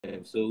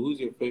So who's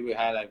your favorite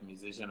high life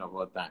musician of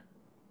all time?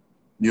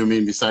 You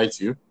mean besides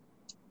you?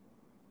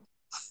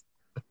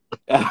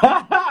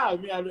 I'm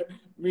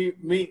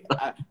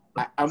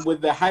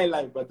with the high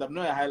life, but I'm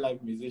not a high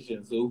life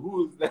musician. So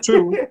who's that?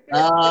 True.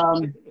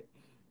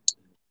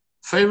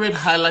 Favorite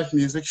high life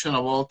musician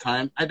of all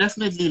time? I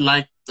definitely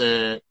like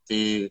the.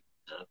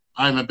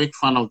 I'm a big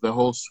fan of the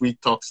whole Sweet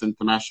Talks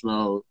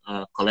International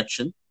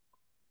collection.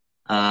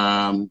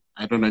 I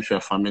don't know if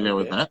you're familiar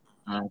with that.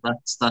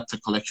 That's a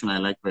collection I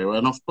like very well.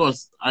 And of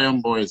course, Iron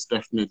Boy is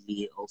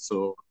definitely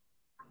also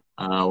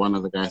one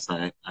of the guys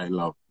I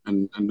love.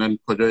 And then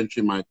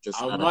Kodoinchi might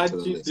just add up to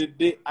the list.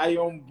 The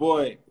Iron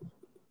Boy.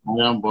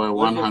 Iron Boy, 100%.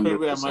 What's your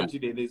favorite Amachi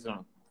Dede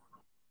song?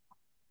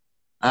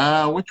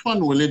 Which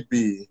one will it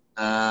be?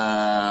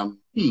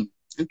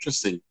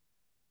 Interesting.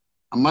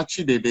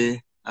 Amachi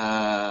Dede.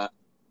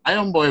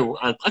 Iron Boy,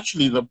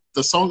 actually,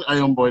 the song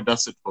Iron Boy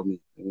does it for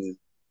me.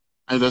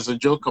 And there's a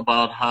joke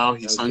about how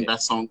he sang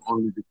that song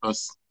only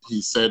because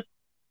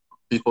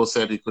people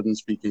said he couldn't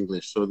speak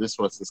English. So this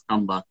was his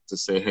comeback to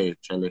say, hey,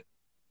 Charlie,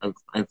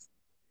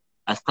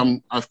 I've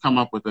come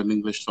up with an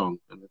English song,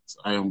 and it's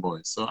Iron Boy.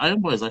 So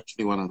Iron Boy is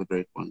actually one of the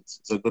great ones.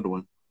 It's a good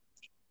one.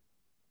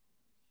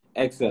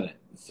 Excellent.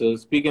 So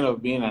speaking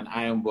of being an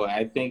Iron Boy,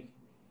 I think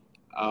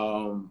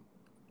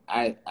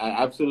I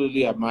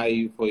absolutely admire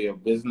you for your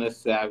business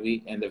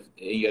savvy and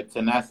your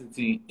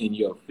tenacity in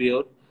your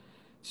field.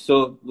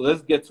 So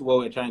let's get to what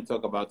we're trying to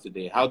talk about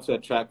today: how to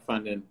attract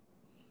funding,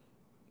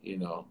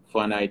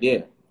 for an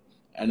idea.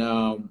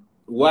 And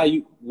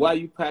why are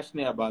you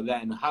passionate about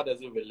that, and how does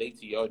it relate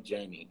to your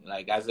journey?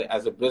 Like as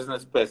a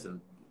business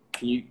person,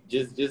 can you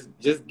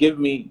just give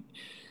me,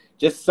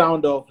 just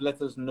sound off,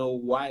 let us know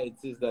why it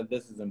is that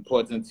this is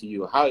important to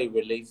you, how it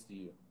relates to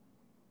you.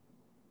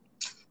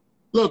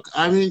 Look,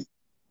 I mean,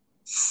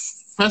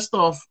 first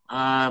off,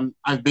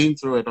 I've been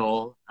through it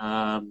all,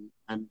 and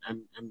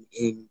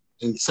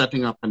in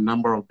setting up a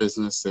number of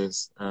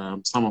businesses,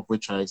 some of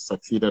which I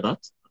succeeded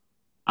at,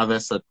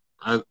 others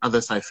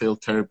I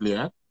failed terribly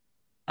at.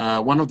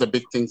 One of the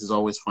big things is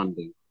always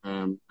funding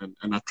and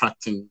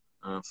attracting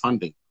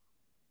funding.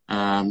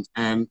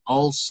 And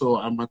also,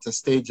 I'm at a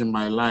stage in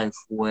my life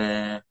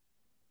where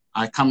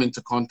I come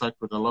into contact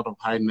with a lot of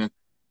high net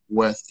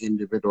worth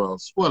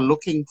individuals who are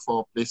looking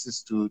for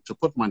places to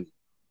put money.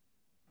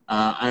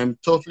 I'm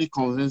totally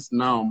convinced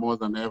now more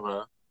than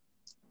ever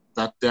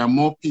that there are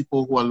more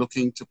people who are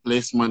looking to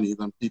place money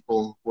than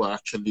people who are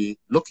actually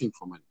looking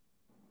for money.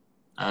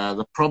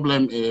 The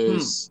problem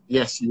is,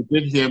 yes, you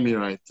did hear me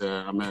right,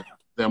 Ahmed.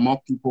 There are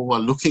more people who are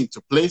looking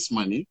to place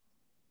money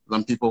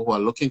than people who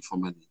are looking for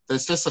money.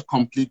 There's just a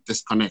complete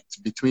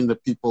disconnect between the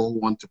people who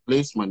want to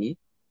place money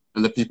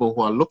and the people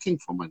who are looking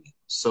for money.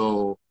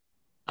 So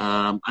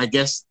I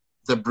guess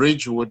the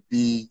bridge would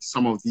be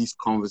some of these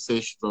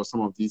conversations or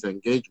some of these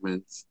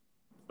engagements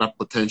that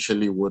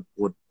potentially would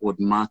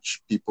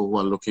match people who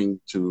are looking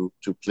to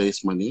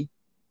place money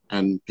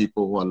and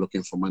people who are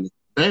looking for money.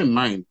 Bear in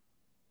mind,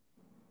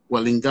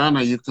 well, in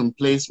Ghana, you can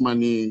place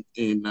money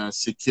in a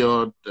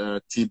secured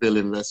T-bill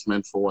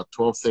investment for what,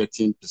 12,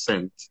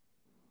 13%.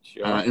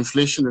 Sure.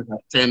 Inflation is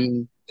at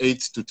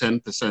 8 to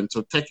 10%.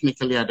 So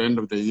technically, at the end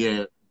of the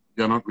year,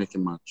 you're not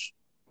making much.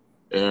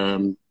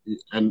 And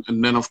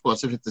then, of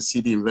course, if it's a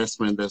CD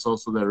investment, there's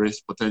also the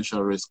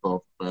potential risk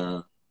of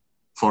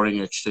foreign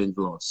exchange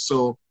loss.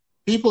 So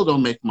people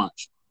don't make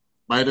much.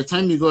 By the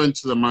time you go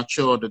into the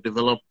mature, the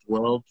developed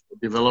world,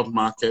 developed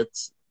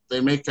markets,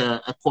 they make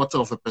a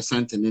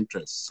 0.25% in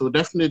interest. So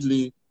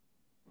definitely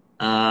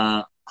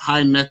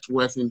high net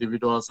worth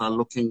individuals are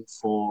looking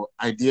for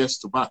ideas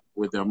to back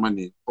with their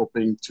money,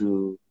 hoping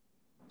to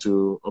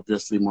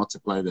obviously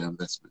multiply their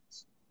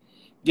investments.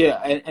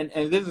 Yeah,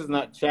 and this is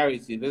not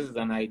charity. This is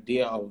an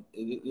idea of,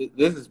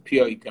 this is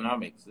pure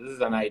economics. This is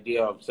an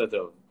idea of sort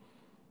of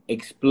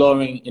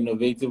exploring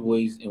innovative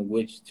ways in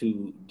which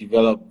to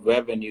develop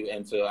revenue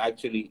and to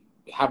actually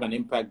have an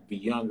impact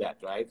beyond that,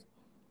 right?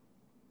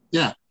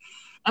 Yeah.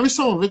 I mean,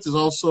 some of it is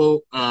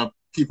also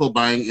people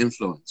buying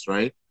influence,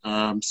 right?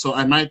 So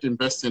I might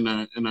invest in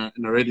a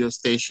radio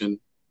station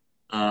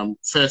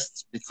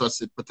first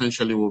because it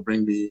potentially will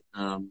bring me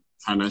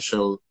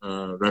financial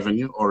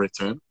revenue or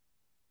return.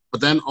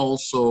 But then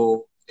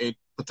also it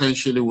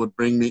potentially would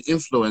bring me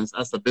influence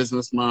as a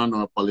businessman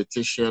or a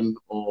politician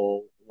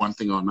or one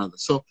thing or another.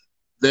 So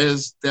there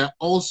are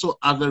also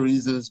other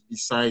reasons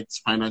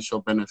besides financial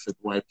benefit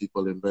why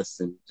people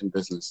invest in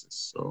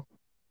businesses. So,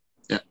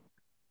 yeah.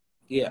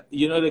 Yeah,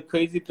 the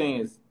crazy thing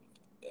is,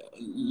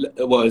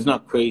 well, it's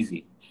not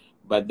crazy,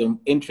 but the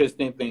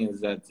interesting thing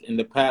is that in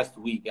the past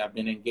week, I've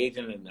been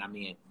engaging in,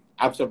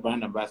 Absa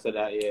brand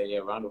ambassador, yeah,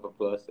 round of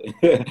applause.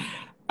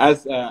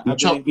 As you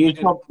chop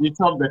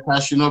the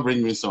cash,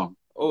 bring me some.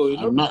 Oh,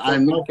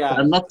 I'm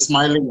not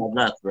smiling at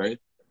that, right?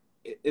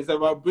 It's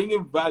about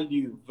bringing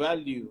value. But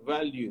give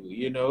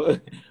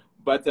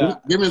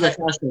me the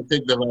cash and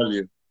take the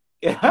value.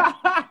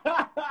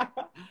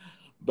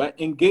 But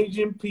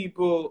engaging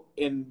people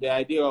in the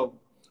idea of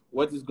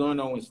what is going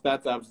on with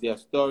startups, their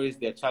stories,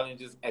 their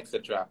challenges,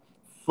 etc.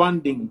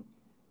 Funding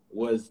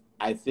was,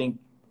 I think,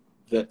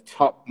 the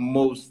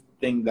topmost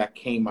thing that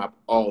came up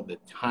all the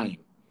time.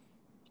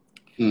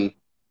 I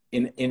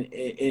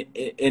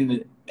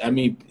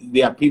mean,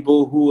 there are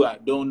people who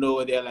don't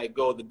know. They're like,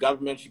 oh, the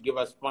government should give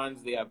us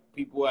funds. There are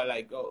people who are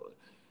like, oh.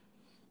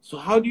 So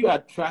how do you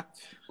attract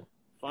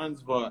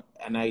funds for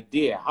an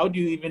idea? How do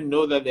you even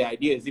know that the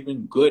idea is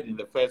even good in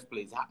the first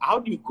place? How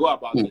do you go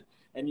about it?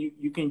 And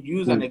you can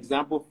use an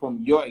example from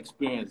your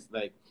experience,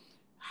 like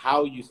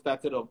how you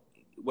started off,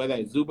 whether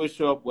it's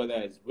ZoobaShop, whether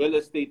it's real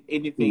estate,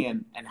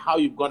 anything, and how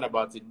you've gone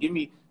about it. Give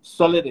me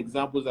solid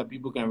examples that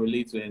people can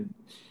relate to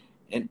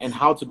and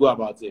how to go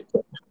about it.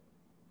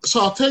 So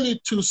I'll tell you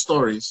two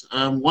stories.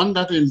 One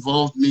that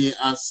involved me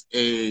as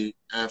a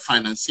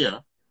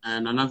financier,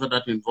 and another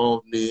that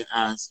involved me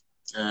as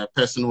a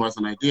person who has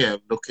an idea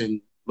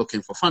looking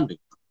for funding.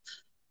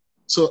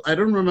 So I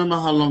don't remember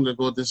how long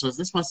ago this was.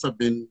 This must have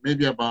been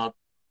maybe about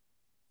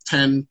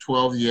 10,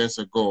 12 years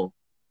ago,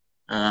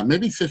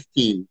 maybe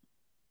 15.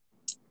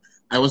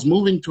 I was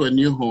moving to a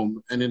new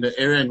home, and in the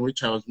area in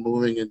which I was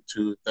moving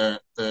into, there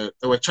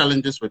were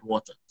challenges with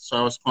water. So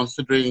I was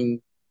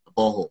considering a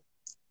borehole.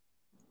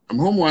 I'm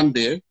home one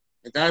day,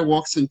 a guy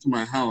walks into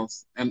my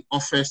house and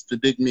offers to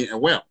dig me a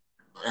well,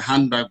 a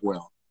hand-dug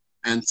well,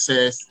 and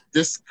says,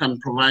 this can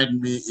provide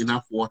me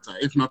enough water,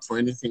 if not for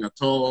anything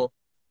at all,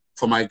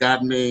 for my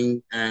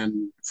gardening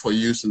and for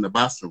use in the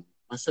bathroom.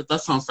 I said,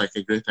 that sounds like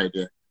a great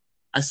idea.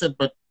 I said,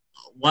 but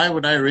why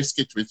would I risk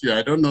it with you?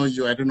 I don't know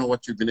you. I don't know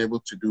what you've been able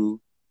to do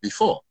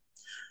before.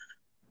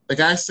 The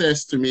guy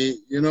says to me,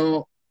 you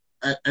know,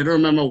 I don't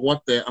remember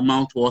what the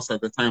amount was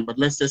at the time, but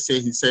let's just say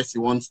he says he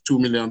wants 2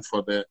 million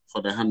for the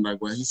hand-dug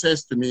well. He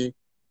says to me,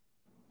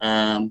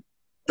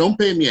 don't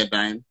pay me a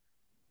dime.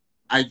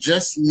 I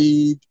just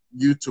need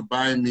you to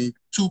buy me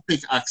 2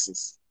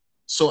 pickaxes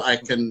so I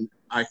can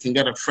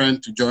get a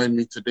friend to join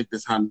me to dig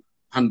this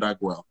hand-dug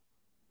well.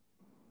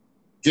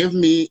 Give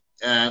me,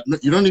 no,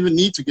 you don't even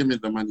need to give me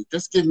the money.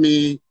 Just give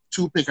me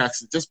 2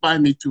 pickaxes. Just buy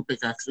me 2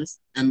 pickaxes.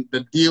 And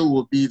the deal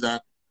will be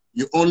that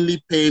you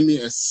only pay me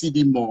a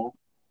cedi more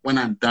when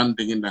I'm done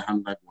digging the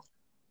hand-dug well.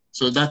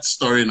 So that's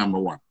story number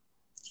one.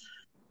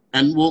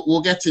 And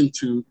we'll get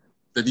into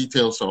the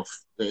details of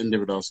the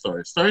individual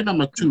stories. Story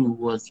number two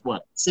was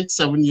what, 6,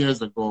 7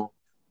 years ago,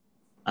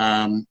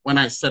 when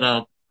I set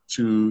out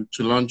to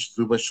launch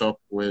ZoobaShop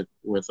with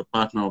a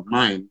partner of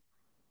mine,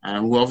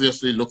 who were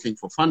obviously looking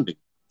for funding.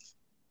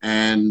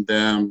 And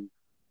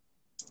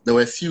there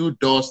were a few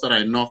doors that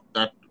I knocked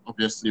that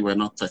obviously were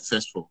not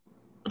successful.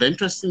 But the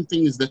interesting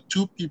thing is the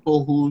 2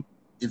 people who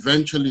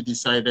eventually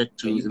decided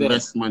to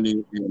invest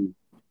money in...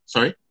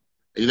 Sorry?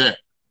 Are you there?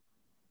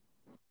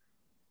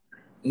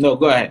 No,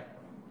 go ahead.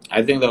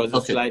 I think there was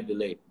a slight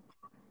delay.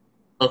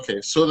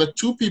 Okay, so the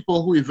 2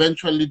 people who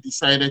eventually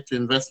decided to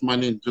invest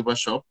money in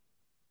ZoobaShop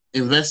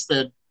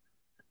invested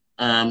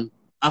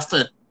after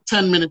a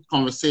 10-minute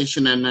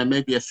conversation and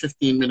maybe a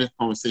 15-minute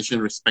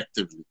conversation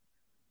respectively.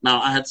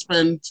 Now, I had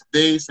spent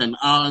days and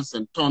hours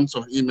and tons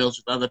of emails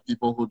with other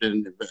people who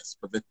didn't invest,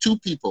 but the 2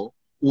 people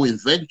who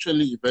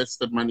eventually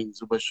invested money in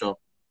ZoobaShop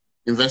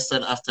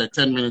invested after a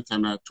 10-minute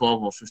and a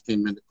 12 or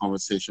 15-minute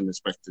conversation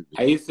respectively.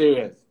 Are you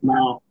serious?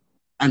 Now,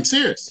 I'm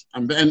serious.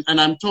 I'm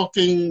not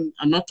talking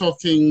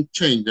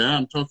change,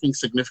 I'm talking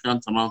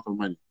significant amount of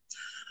money.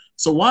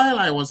 So while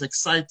I was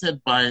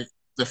excited by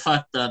the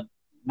fact that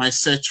my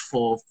search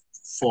or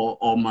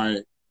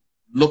my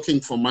looking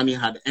for money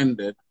had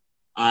ended,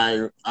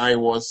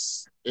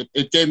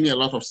 it gave me a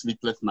lot of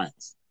sleepless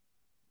nights.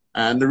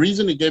 And the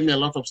reason it gave me a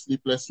lot of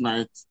sleepless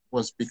nights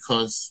was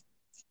because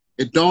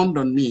it dawned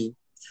on me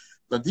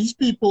that these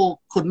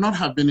people could not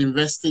have been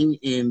investing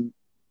in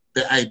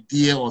the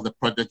idea or the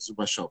project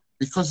ZoobaShop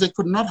because they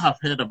could not have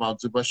heard about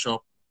ZoobaShop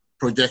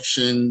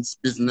projections,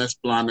 business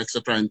plan,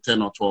 etc. in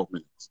 10 or 12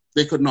 minutes.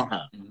 They could not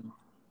have.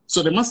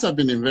 So they must have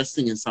been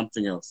investing in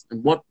something else.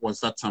 And what was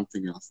that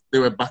something else? They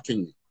were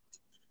backing me.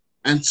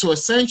 And so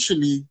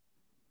essentially,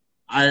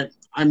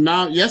 I'm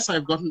now, yes,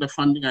 I've gotten the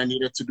funding I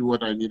needed to do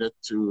what I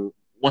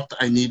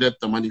needed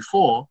the money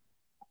for,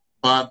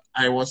 but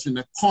I was in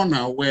a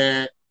corner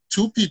where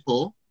 2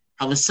 people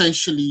have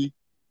essentially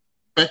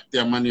bet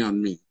their money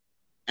on me.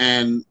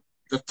 And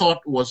the thought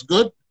was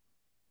good,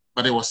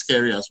 but it was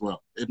scary as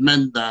well. It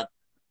meant that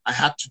I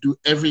had to do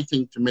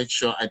everything to make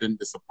sure I didn't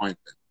disappoint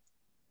them.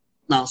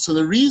 Now, so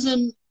the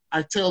reason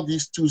I tell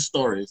these 2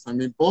 stories, I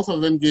mean, both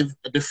of them give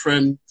a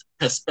different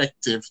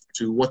perspective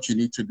to what you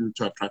need to do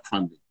to attract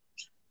funding.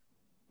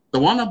 The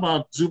one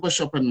about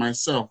ZoobaShop and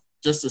myself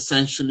just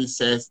essentially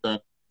says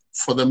that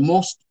for the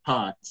most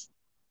part,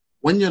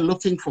 when you're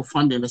looking for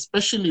funding,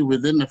 especially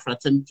within a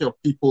fraternity of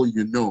people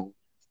you know,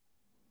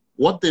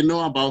 what they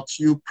know about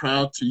you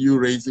prior to you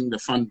raising the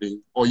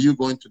funding or you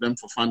going to them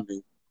for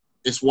funding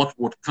is what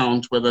would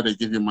count whether they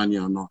give you money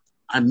or not.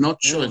 I'm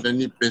not sure there's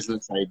any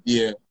business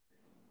idea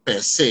per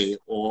se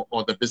or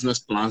the business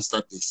plans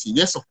that they see.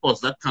 Yes, of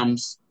course, that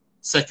comes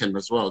second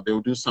as well. They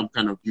will do some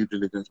kind of due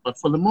diligence. But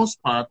for the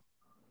most part,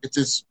 it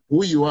is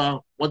who you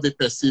are, what they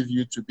perceive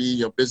you to be,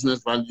 your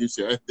business values,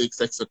 your ethics,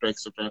 etc.,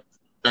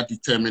 that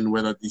determine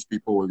whether these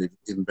people will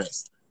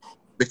invest.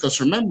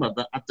 Because remember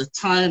that at the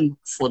time,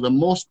 for the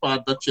most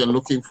part that you're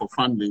looking for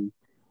funding,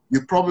 you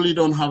probably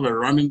don't have a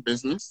running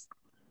business.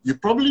 You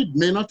probably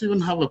may not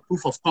even have a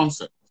proof of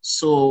concept.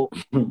 So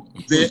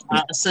they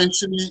are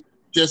essentially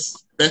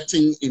just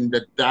betting in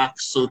the dark,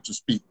 so to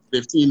speak.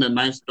 They've seen a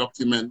nice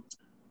document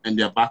and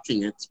they're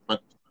backing it,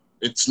 but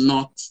it's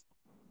not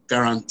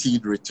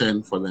guaranteed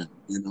return for them,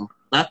 you know.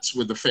 That's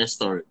with the first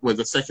story. With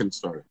the second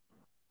story.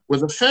 With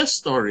the first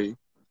story,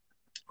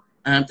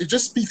 it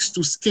just speaks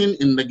to skin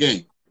in the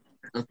game,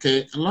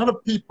 okay? A lot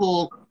of people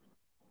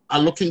are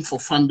looking for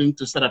funding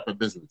to set up a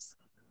business.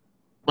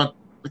 But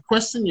the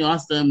question you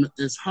ask them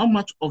is, how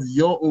much of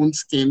your own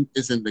skin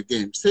is in the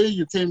game? Say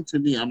you came to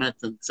me, Ahmed,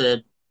 and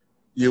said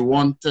you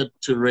wanted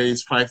to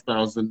raise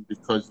 5,000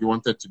 because you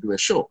wanted to do a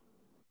show,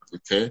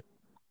 okay?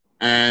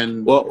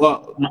 And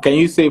well, can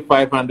you say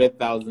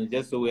 500,000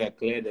 just so we are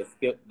clear the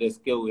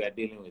scale we are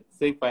dealing with?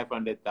 Say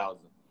 500,000.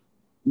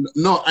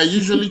 No, I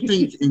usually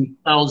think in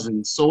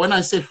thousands. So when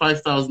I say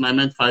 5,000, I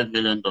meant $5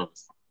 million.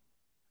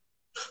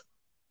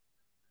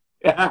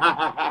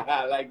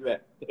 I like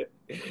that.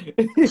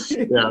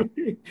 Yeah.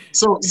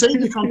 So say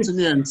you come to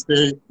me and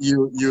say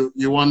you're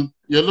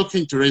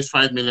looking to raise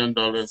 $5 million.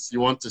 You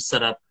want to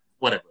set up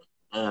whatever,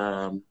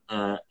 an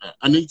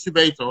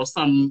incubator or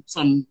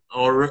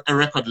or a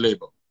record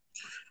label.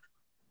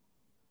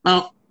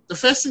 Now, the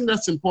first thing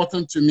that's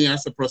important to me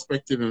as a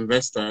prospective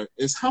investor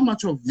is how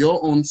much of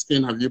your own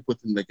skin have you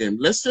put in the game?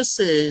 Let's just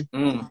say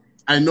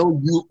I know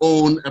you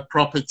own a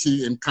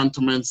property in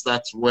Cantonments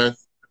that's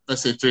worth,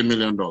 let's say, $3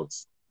 million.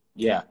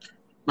 Yeah.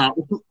 Now,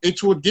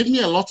 it would give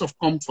me a lot of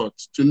comfort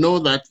to know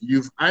that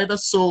you've either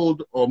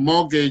sold or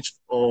mortgaged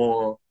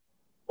or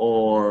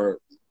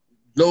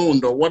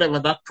loaned or whatever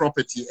that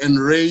property and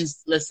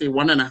raised, let's say,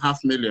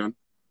 $1.5 million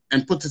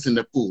and put it in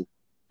the pool.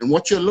 And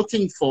what you're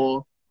looking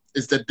for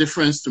is the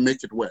difference to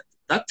make it work.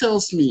 That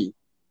tells me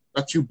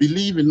that you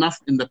believe enough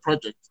in the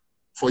project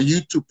for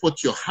you to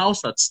put your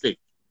house at stake.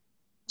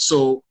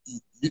 So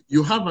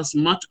you have as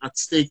much at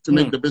stake to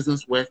make the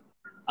business work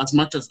as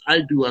much as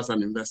I do as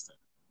an investor.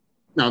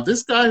 Now,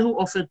 this guy who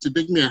offered to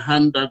dig me a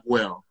hand-dug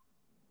well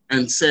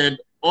and said,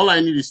 all I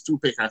need is 2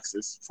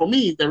 pickaxes, for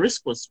me, the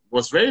risk was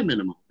very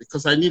minimal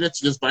because I needed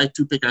to just buy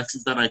 2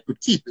 pickaxes that I could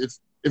keep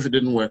if it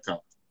didn't work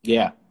out.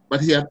 Yeah.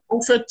 But he had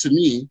offered to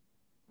me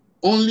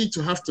only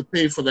to have to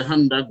pay for the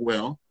hand-dug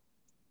well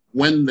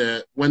when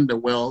the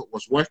well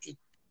was working.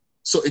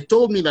 So it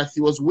told me that he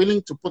was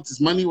willing to put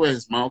his money where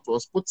his mouth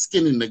was, put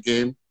skin in the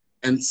game,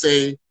 and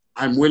say,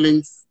 I'm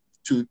willing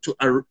to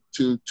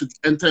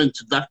enter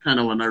into that kind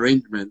of an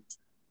arrangement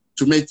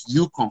to make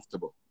you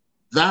comfortable.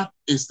 That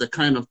is the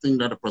kind of thing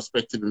that a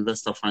prospective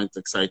investor finds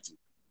exciting.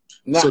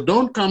 No. So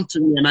don't come to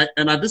me,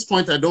 and at this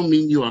point, I don't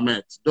mean you,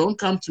 Ahmed. Don't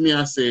come to me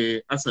as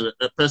a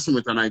person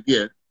with an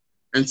idea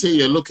and say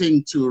you're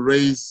looking to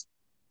raise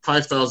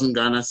 5,000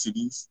 Ghana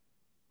cedis,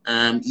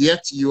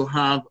 yet you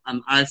have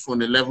an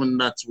iPhone 11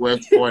 that's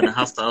worth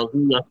 4,500.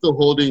 You're still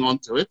holding on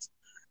to it,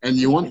 and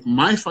you want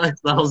my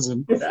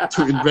 5,000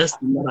 to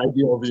invest in that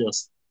idea of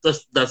yours. That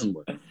doesn't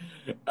work.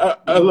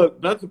 Look,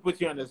 not to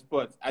put you on the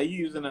spot, are you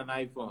using an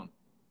iPhone?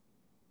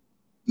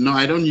 No,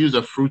 I don't use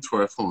a fruit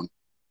for a phone.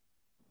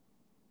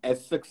 A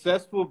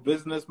successful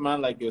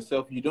businessman like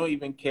yourself, you don't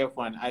even care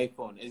for an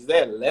iPhone. Is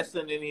there a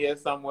lesson in here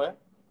somewhere?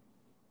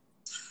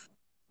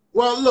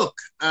 Well, look,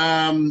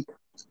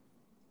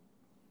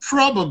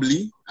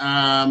 probably.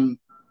 I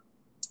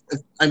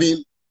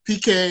mean,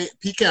 PK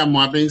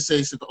Amwabin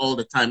says it all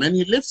the time, and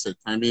he lives it.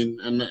 I mean,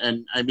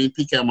 and I mean,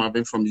 PK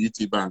Amwabin from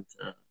UT Bank,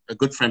 a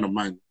good friend of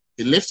mine.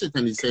 He lives it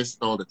and he says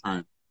it all the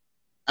time.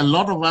 A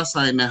lot of us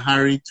are in a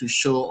hurry to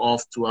show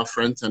off to our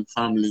friends and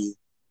family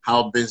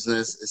how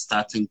business is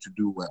starting to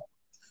do well.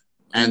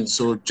 And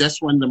so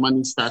just when the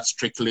money starts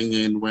trickling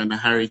in, we're in a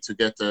hurry to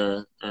get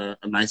a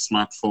nice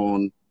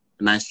smartphone,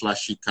 a nice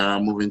flashy car,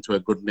 move into a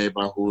good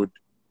neighborhood,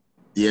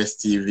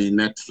 DSTV,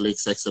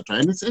 Netflix, etc.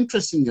 And it's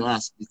interesting you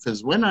ask,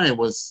 because when I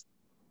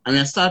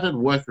started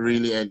work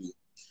really early.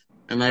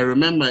 And I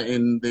remember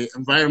in the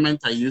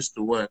environment I used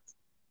to work,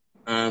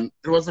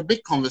 it was a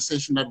big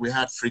conversation that we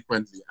had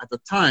frequently. At the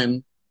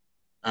time,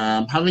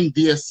 having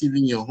DSTV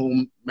in your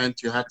home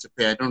meant you had to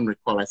pay, I don't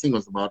recall, I think it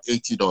was about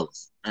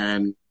 $80.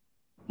 And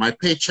my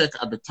paycheck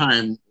at the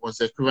time was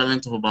the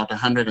equivalent of about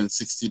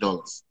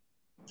 $160.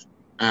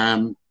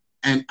 And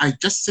I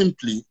just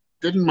simply,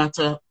 didn't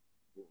matter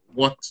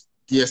what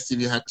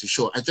DSTV had to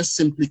show, I just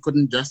simply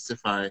couldn't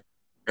justify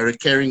a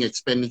recurring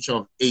expenditure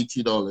of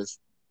 $80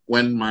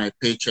 when my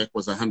paycheck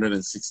was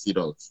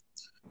 $160.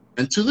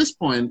 And to this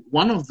point,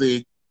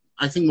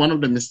 I think one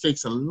of the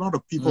mistakes a lot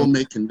of people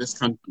make in this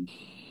country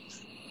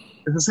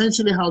is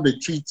essentially how they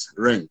treat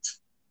rent.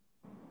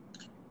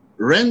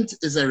 Rent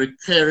is a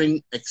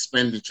recurring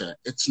expenditure.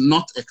 It's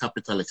not a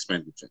capital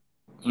expenditure.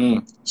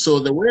 So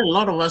the way a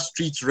lot of us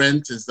treat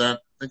rent is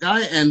that the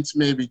guy earns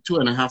maybe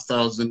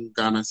 2,500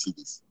 Ghana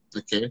cedis,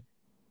 okay?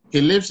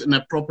 He lives in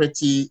a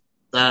property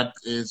that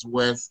is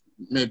worth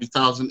maybe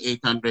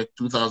 1,800,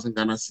 2,000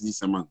 Ghana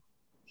cedis a month.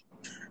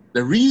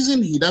 The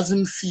reason he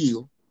doesn't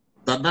feel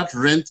that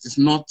rent is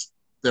not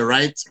the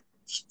right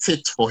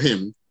fit for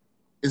him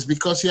is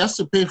because he has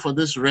to pay for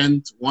this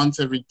rent once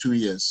every 2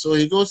 years. So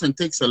he goes and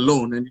takes a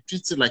loan and he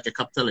treats it like a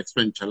capital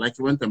expenditure, like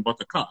he went and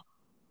bought a car.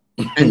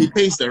 And he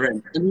pays the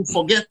rent and he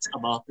forgets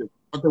about it.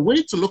 But the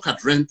way to look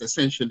at rent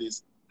essentially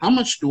is, how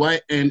much do I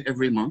earn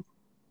every month?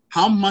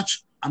 How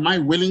much am I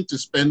willing to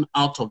spend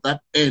out of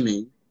that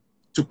earning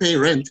to pay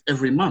rent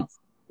every month?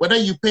 Whether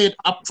you pay it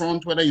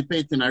upfront, whether you pay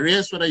it in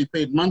arrears, whether you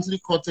pay it monthly,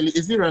 quarterly,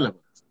 is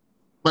irrelevant.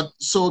 But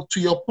so to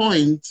your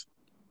point,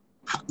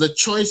 the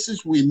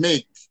choices we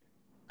make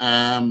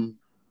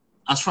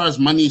as far as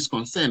money is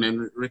concerned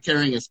and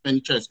recurring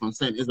expenditure is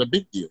concerned is a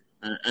big deal.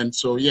 And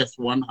so, yes,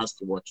 one has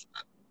to watch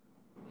that.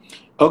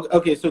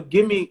 Okay, so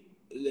give me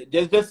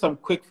just some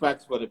quick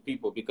facts for the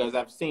people, because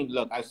I've seen,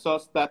 look, I saw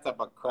Startup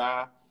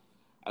Accra.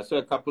 I saw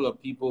a couple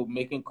of people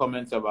making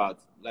comments about,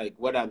 like,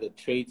 what are the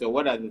traits or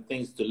what are the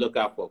things to look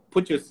out for.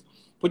 Put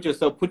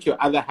your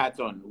other hat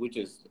on, which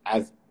is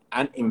as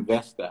an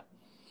investor,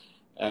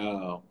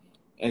 and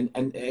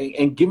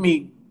give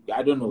me,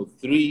 I don't know,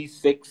 3,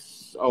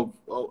 6 of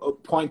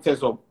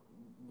pointers of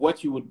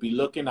what you would be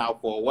looking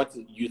out for, what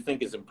you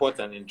think is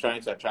important in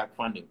trying to attract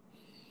funding.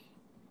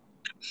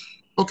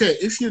 Okay,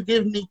 if you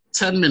give me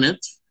 10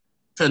 minutes,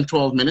 10,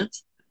 12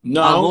 minutes.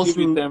 No, I won't give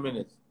you 10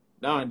 minutes.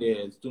 Nowadays,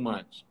 it's too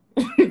much.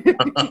 You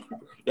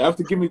have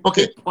to give me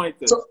quick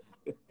pointers. So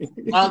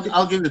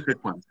I'll give you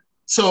quick ones.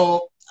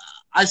 So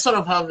I sort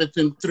of have it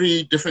in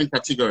 3 different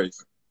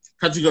categories.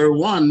 Category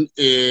 1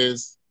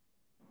 is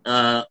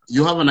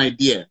you have an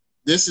idea.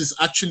 This is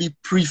actually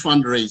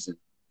pre-fundraising.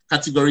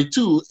 Category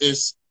 2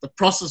 is the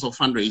process of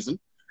fundraising.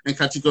 And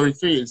category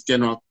 3 is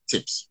general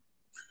tips.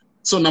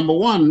 So number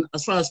 1,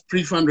 as far as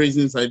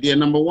pre-fundraising idea,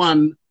 number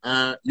 1,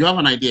 you have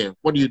an idea.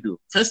 What do?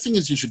 First thing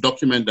is you should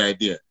document the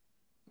idea.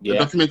 Yeah. The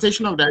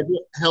documentation of the idea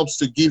helps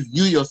to give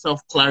you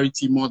yourself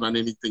clarity more than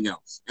anything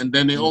else. And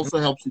then it also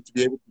helps you to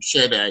be able to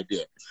share the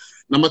idea.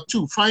 Number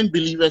 2, find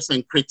believers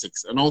and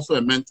critics and also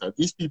a mentor.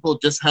 These people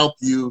just help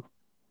you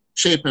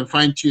shape and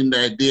fine-tune the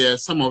idea.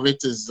 Some of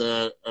it is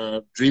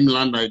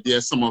dreamland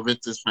idea. Some of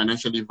it is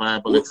financially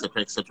viable,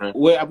 etc., etc.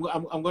 Wait,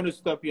 I'm going to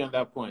stop you on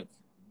that point.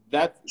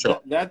 That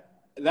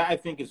I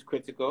think is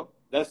critical.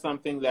 That's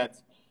something that,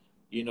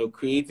 you know,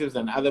 creatives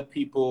and other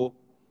people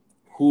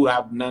who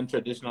have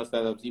non-traditional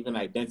startups even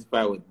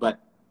identify with. But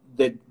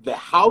the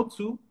how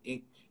to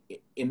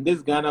in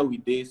this Ghana we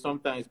day,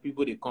 sometimes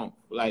people they come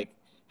like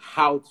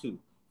how to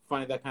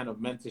find that kind of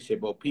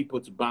mentorship or people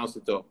to bounce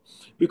it off.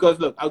 Because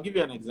look, I'll give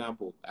you an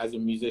example. As a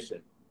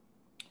musician,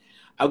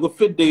 I go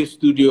fit their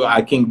studio.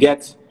 I can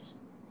get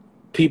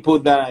people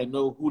that I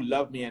know who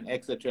love me and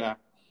etc.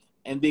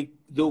 And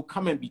they'll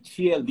come and be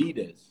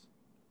cheerleaders.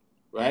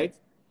 Right?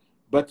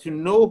 But to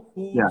know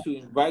who to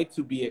invite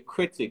to be a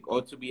critic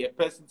or to be a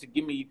person to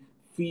give me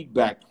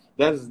feedback,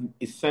 that is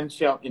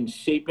essential in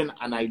shaping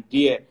an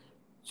idea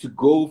to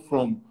go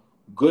from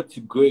good to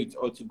great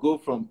or to go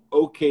from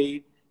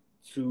okay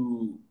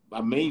to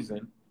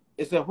amazing.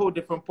 It's a whole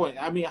different point.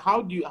 I mean,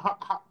 how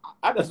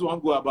does one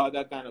go about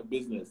that kind of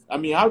business? I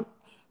mean,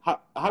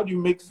 how do you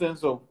make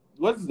sense of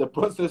what is the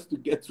process to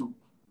get to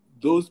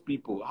those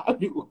people?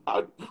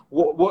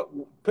 What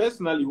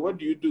personally, what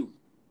do you do?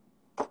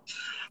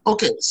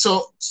 Okay,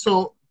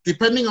 so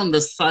depending on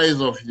the size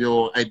of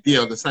your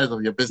idea or the size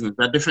of your business,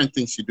 there are different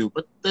things you do,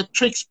 but the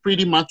tricks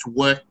pretty much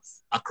work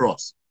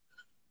across.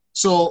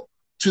 So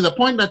to the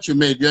point that you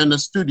made, you're in the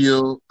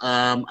studio,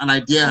 an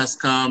idea has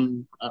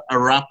come, a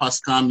rap has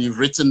come, you've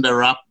written the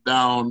rap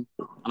down,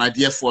 an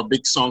idea for a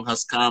big song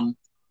has come.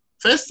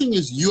 First thing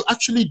is you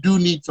actually do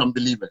need some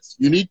believers.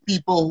 You need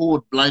people who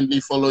would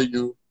blindly follow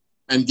you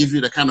and give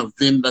you the kind of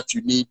vim that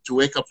you need to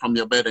wake up from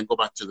your bed and go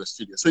back to the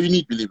studio. So you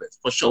need believers,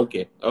 for sure.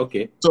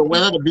 Okay. So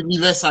whether the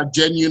believers are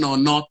genuine or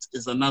not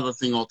is another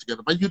thing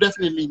altogether. But you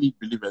definitely need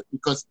believers,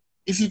 because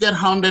if you get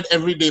hounded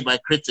every day by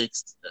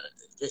critics,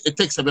 it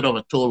takes a bit of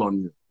a toll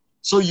on you.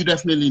 So you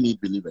definitely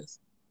need believers.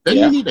 Then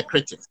you need a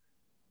critic.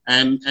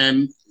 And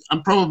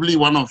I'm probably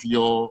one of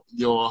your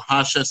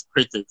harshest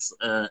critics.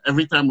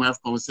 Every time we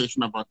have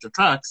conversation about your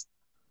tracks,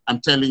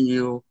 I'm telling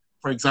you,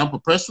 for example,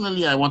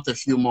 personally, I want a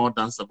few more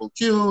danceable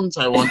tunes.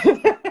 I want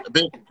a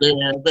bit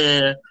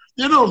there.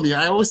 You know me,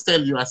 I always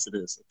tell you as it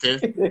is,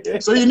 okay?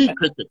 So you need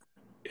critics.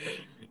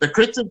 The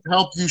critics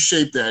help you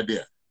shape the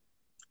idea.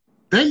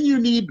 Then you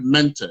need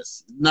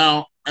mentors.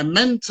 Now, a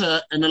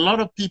mentor, and a lot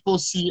of people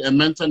see a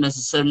mentor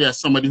necessarily as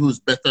somebody who's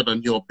better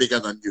than you or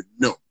bigger than you.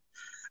 No.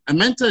 A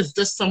mentor is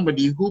just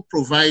somebody who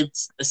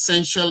provides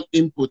essential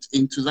input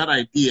into that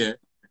idea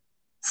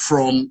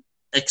from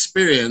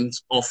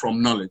experience or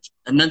from knowledge.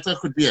 A mentor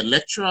could be a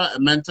lecturer. A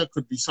mentor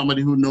could be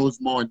somebody who knows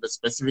more in the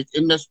specific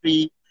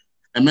industry.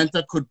 A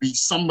mentor could be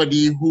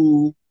somebody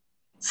who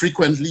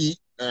frequently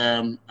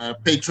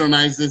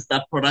patronizes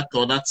that product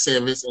or that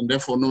service and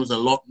therefore knows a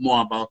lot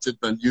more about it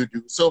than you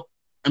do. So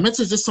a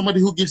mentor is just somebody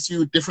who gives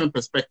you a different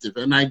perspective.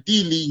 And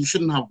ideally, you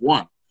shouldn't have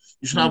one.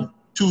 You should have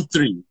 2,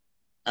 3.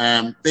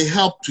 They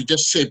help to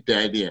just shape the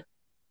idea.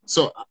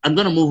 So I'm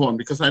going to move on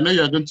because I know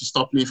you're going to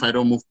stop me if I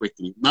don't move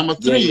quickly. Number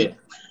 3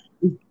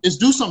 is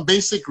do some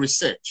basic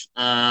research.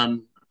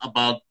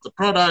 about the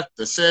product,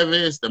 the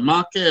service, the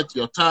market,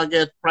 your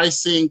target,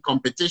 pricing,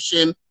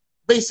 competition,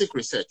 basic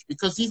research,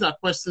 because these are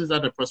questions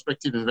that a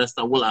prospective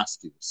investor will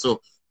ask you.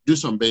 So do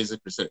some basic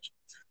research.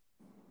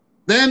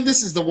 Then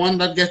this is the one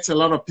that gets a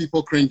lot of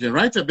people cringing.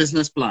 Write a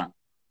business plan.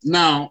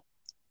 Now,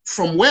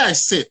 from where I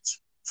sit,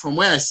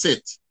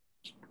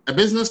 a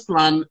business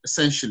plan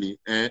essentially,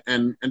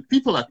 and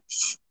people are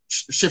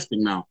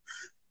shifting now.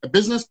 A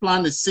business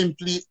plan is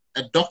simply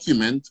a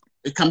document.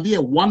 It can be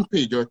a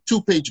one-page or a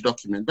two-page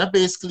document that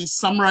basically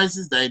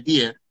summarizes the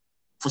idea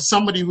for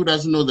somebody who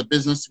doesn't know the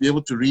business to be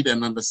able to read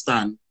and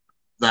understand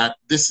that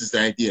this is the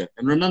idea.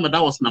 And remember,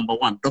 that was number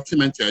one,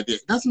 document your idea.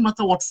 It doesn't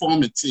matter what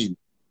form it's in. It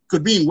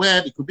could be in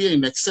Word, it could be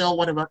in Excel,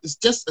 whatever. It's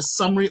just a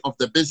summary of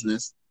the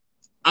business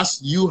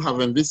as you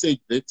have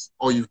envisaged it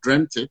or you've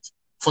dreamt it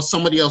for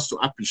somebody else to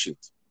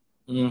appreciate.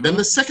 Then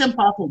the second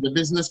part of the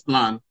business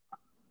plan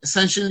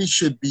essentially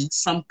should be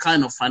some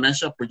kind of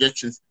financial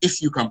projections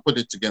if you can put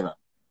it together.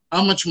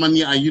 How much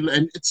money are you,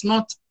 and it's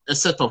not a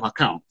set of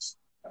accounts.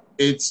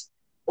 It's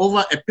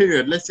over a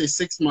period, let's say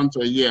 6 months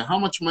or a year. How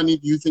much money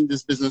do you think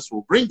this business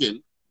will bring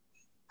in?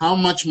 How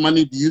much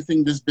money do you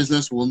think this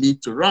business will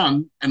need to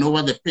run? And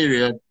over the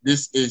period,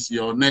 this is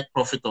your net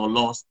profit or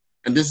loss,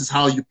 and this is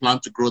how you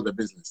plan to grow the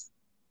business.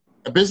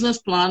 A business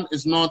plan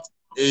is not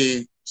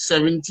a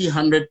 70,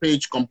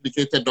 100-page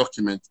complicated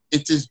document.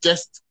 It is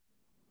just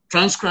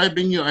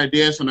transcribing your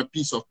ideas on a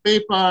piece of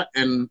paper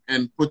and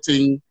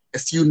putting a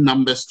few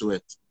numbers to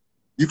it.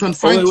 You can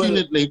fine-tune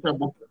it later.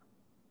 But...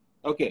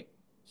 Okay,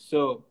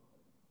 so,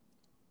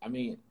 I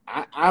mean,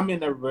 I'm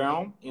in a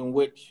realm in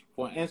which,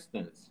 for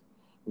instance,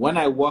 when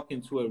I walk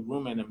into a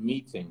room and a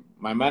meeting,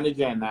 my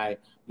manager and I,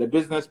 the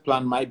business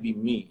plan might be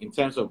me in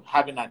terms of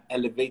having an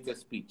elevator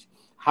speech.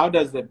 How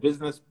does the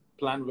business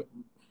plan,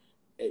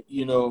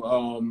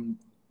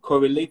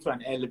 correlate to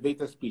an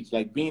elevator speech,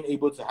 like being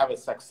able to have a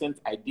succinct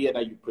idea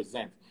that you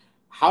present?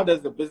 How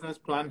does the business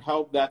plan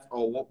help that,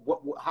 or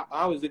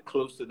how is it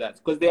close to that?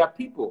 Because there are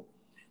people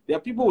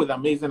with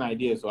amazing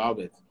ideas, so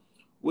Albert,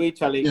 which,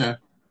 to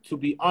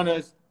be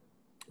honest,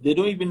 they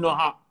don't even know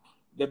how.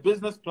 The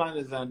business plan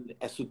is an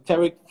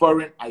esoteric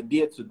foreign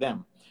idea to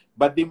them,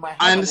 but they might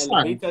have an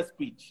elevator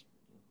speech.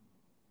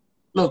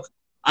 Look,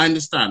 I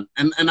understand,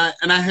 and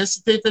I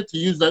hesitated to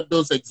use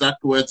those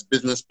exact words,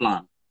 business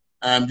plan.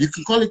 You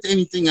can call it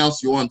anything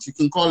else you want. You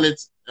can call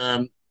it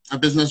a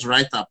business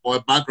write-up or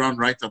a background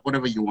write-up,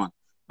 whatever you want.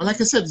 But like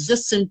I said, it's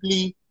just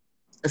simply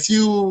a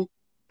few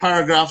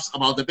paragraphs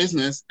about the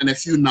business and a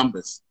few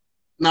numbers.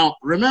 Now,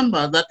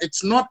 remember that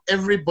it's not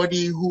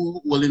everybody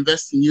who will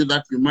invest in you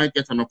that you might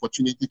get an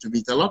opportunity to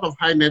meet. A lot of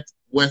high net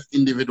worth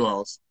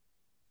individuals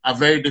are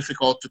very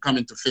difficult to come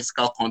into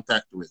physical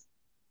contact with.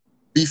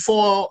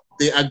 Before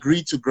they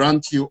agree to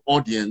grant you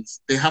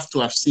audience, they have to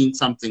have seen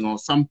something, or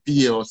some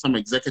PA or some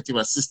executive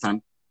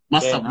assistant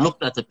must have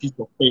looked at a piece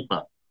of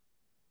paper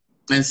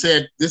and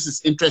said, this is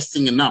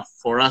interesting enough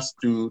for us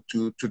to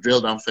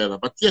drill down further.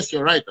 But yes,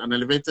 you're right, an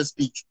elevator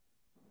speech,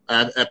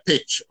 a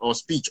pitch or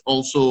speech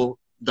also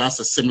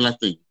does a similar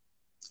thing.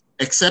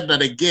 Except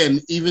that,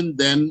 again, even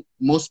then,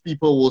 most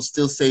people will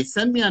still say,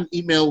 send me an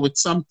email with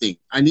something.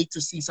 I need to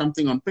see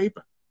something on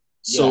paper.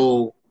 Yeah.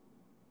 So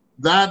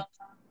that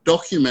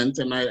document,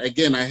 and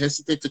I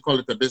hesitate to call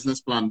it a business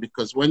plan,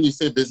 because when you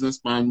say business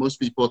plan, most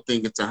people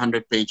think it's a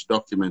 100-page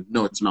document.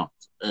 No, it's not.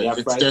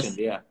 It's just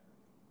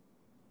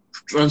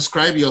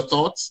transcribe your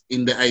thoughts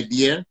in the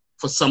idea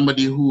for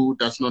somebody who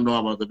does not know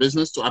about the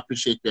business to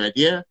appreciate the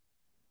idea.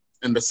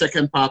 And the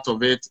second part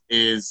of it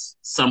is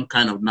some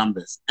kind of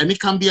numbers. And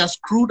it can be as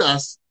crude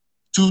as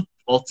 2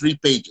 or 3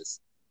 pages,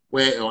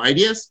 where your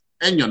ideas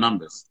and your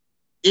numbers.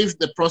 If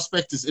the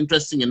prospect is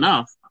interesting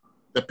enough,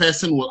 the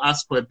person will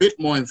ask for a bit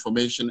more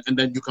information, and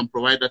then you can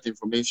provide that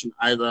information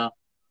either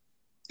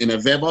in a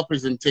verbal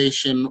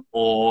presentation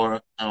or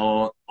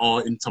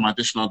in some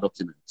additional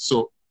document.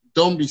 So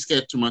don't be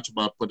scared too much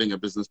about putting a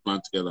business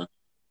plan together.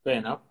 Fair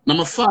enough.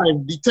 Number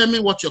 5,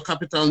 determine what your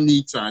capital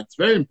needs are. It's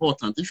very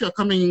important. If you're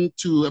coming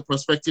to a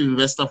prospective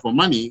investor for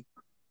money,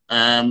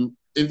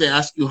 if they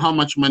ask you how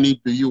much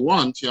money do you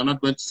want, you're not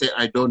going to say,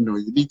 I don't know.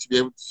 You need to be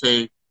able to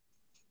say,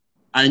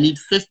 I need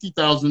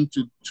 50,000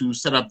 to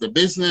set up the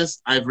business.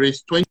 I've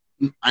raised 20.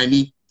 I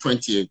need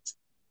 28.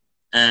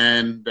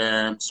 And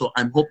so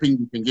I'm hoping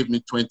you can give me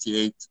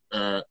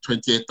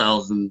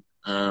 28,000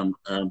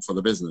 for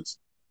the business.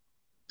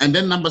 And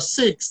then number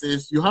 6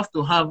 is you have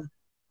to have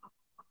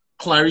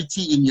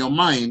clarity in your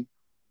mind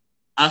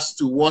as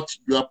to what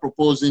you are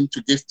proposing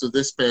to give to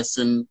this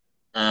person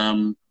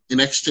in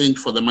exchange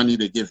for the money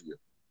they give you.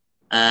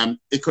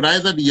 It could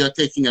either be you're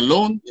taking a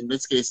loan, in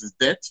this case is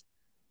debt.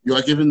 You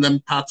are giving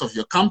them part of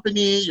your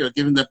company, you're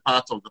giving them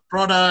part of the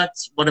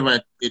product, whatever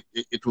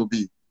it will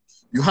be.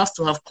 You have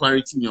to have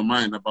clarity in your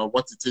mind about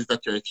what it is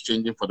that you're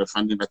exchanging for the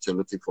funding that you're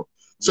looking for.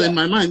 So in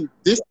my mind,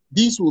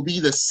 these will be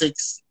the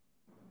 6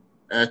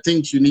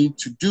 things you need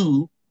to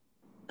do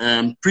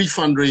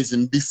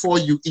pre-fundraising before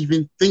you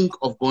even think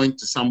of going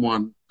to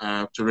someone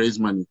to raise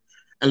money.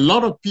 A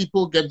lot of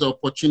people get the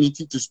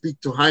opportunity to speak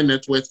to high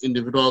net worth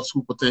individuals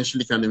who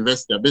potentially can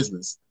invest their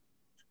business.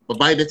 But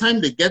by the time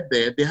they get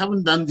there, they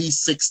haven't done these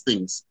 6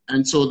 things.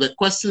 And so the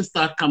questions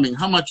start coming.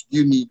 How much do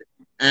you need?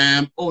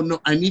 Oh, no,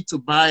 I need to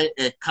buy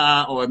a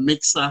car or a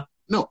mixer.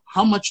 No,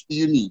 how much do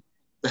you need?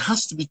 There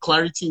has to be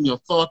clarity in your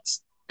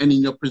thoughts and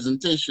in your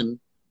presentation,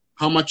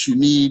 how much you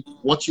need,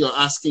 what you're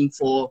asking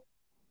for,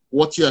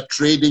 what you're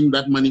trading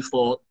that money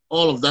for.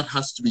 All of that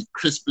has to be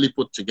crisply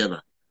put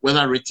together,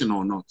 whether written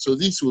or not. So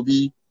these will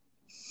be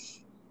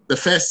the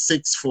first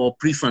 6 for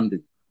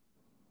pre-funding.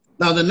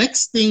 Now, the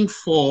next thing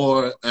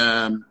for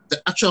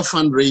the actual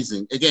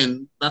fundraising,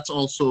 again, that's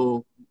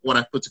also what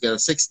I put together,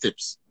 6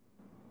 tips.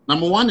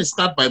 Number 1 is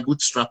start by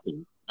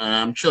bootstrapping.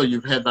 I'm sure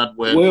you've heard that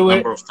word a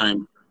number of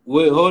times.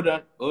 Wait, hold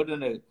on.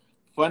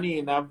 Funny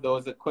enough, there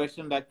was a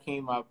question that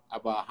came up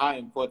about how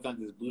important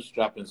is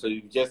bootstrapping. So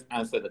you just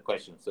answered the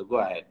question. So go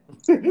ahead.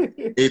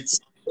 It's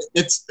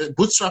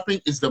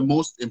bootstrapping is the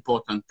most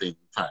important thing.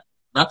 In fact,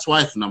 that's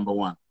why it's number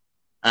 1.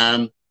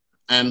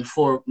 And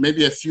for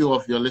maybe a few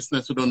of your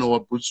listeners who don't know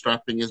what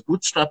bootstrapping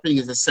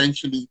is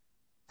essentially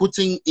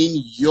putting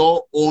in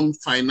your own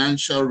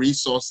financial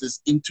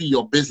resources into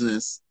your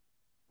business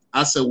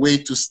as a way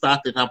to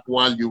start it up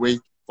while you wait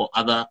for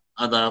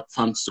other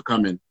funds to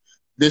come in.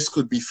 This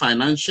could be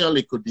financial,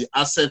 it could be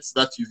assets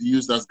that you've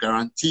used as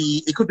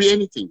guarantee, it could be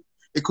anything.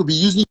 It could be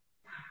using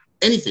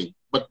anything,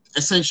 but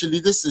essentially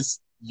this is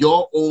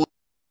your own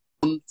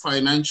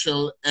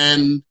financial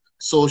and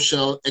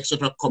social,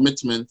 etc.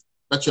 commitment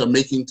that you're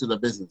making to the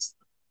business.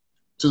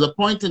 To the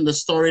point in the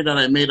story that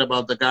I made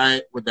about the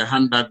guy with the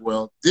handbag,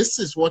 well, this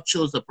is what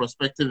shows the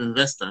prospective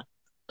investor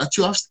that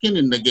you have skin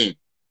in the game.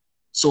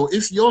 So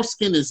if your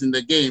skin is in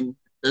the game,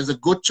 there's a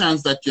good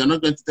chance that you're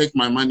not going to take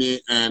my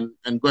money and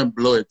go and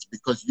blow it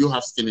because you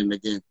have skin in the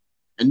game.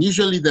 And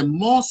usually the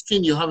more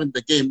skin you have in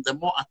the game, the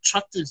more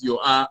attractive you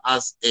are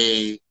as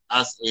a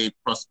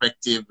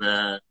prospective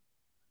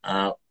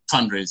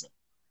fundraiser.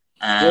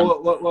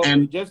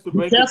 And just to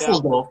break it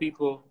down for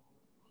people,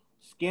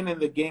 skin in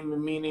the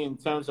game meaning in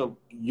terms of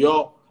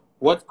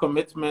what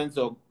commitments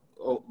or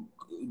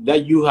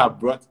that you have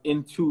brought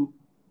into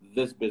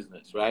this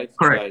business, right?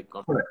 Correct.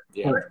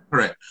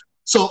 Correct.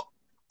 So,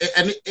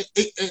 and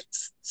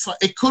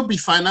it could be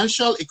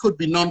financial, it could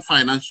be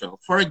non-financial.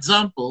 For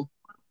example,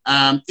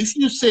 if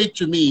you say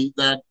to me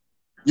that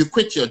you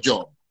quit your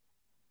job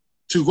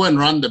to go and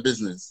run the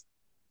business,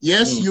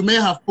 yes, you may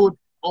have put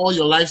all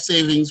your life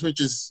savings, which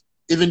is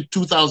even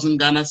 2,000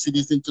 Ghana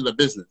cedis into the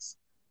business.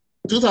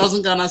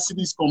 2,000 Ghana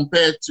cedis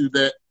compared to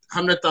the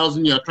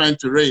 100,000 you're trying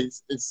to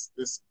raise is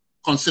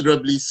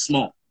considerably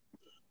small.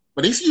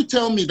 But if you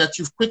tell me that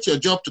you've quit your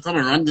job to come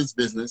and run this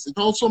business, it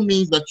also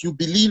means that you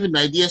believe in the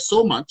idea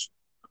so much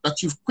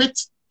that you've quit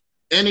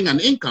earning an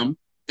income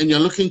and you're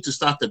looking to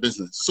start a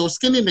business. So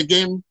skin in the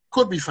game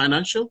could be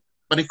financial,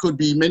 but it could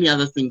be many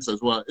other things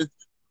as well.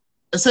 It's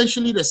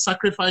essentially the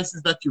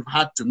sacrifices that you've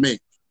had to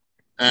make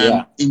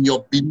in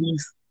your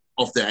belief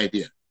of the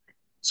idea.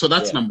 So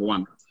that's number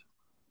 1.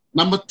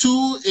 Number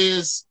 2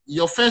 is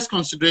your first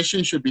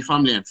consideration should be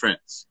family and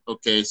friends.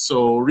 Okay,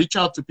 so reach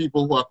out to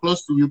people who are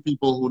close to you,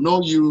 people who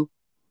know you,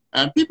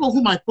 and people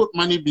who might put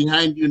money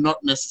behind you,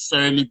 not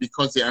necessarily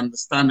because they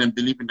understand and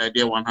believe in the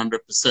idea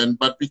 100%,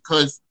 but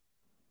because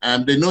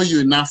they know you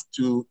enough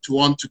to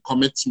want to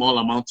commit small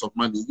amounts of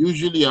money.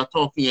 Usually you're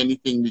talking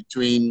anything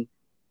between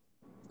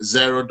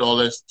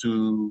 $0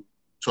 to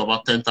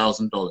about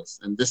 $10,000.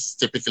 And this is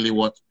typically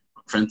what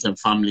friends and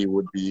family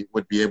would be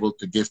able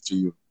to give to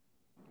you.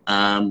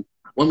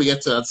 When we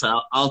get to that,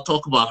 so I'll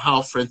talk about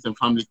how friends and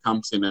family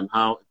comes in and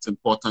how it's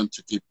important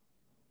to keep.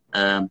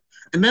 And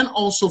then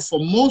also for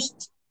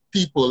most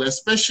people,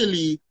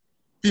 especially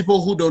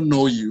people who don't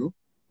know you,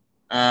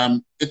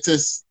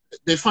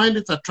 they find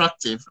it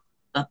attractive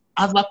that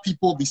other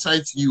people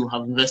besides you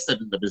have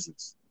invested in the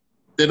business.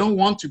 They don't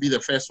want to be the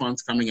first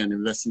ones coming and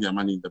investing their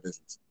money in the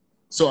business.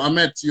 So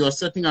Ahmed, you're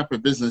setting up a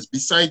business.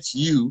 Besides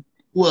you,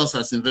 who else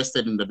has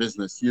invested in the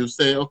business? You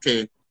say,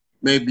 okay,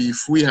 maybe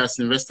Fui has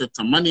invested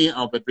some money,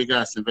 Albert Biga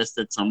has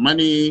invested some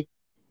money,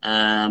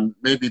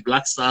 maybe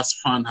Black Stars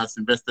Fund has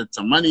invested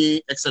some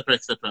money, etc.,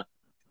 etc.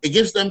 It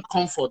gives them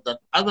comfort that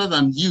other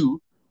than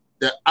you,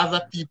 there are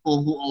other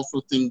people who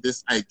also think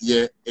this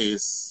idea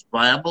is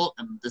viable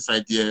and this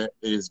idea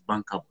is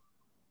bankable.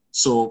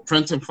 So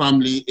friends and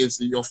family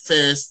is your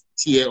first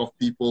tier of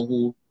people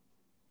who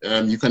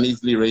you can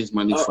easily raise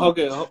money from.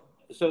 Okay.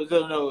 So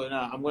no,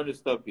 I'm going to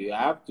stop you.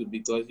 I have to,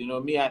 because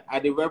me, I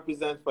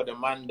represent for the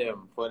man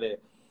them,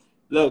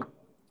 look,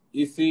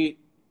 you see,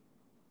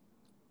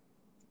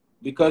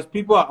 because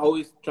people are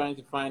always trying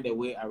to find a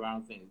way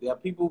around things. There are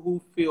people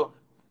who feel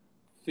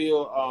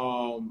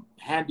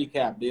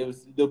handicapped.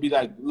 They'll be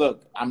like,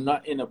 look, I'm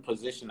not in a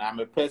position. I'm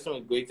a person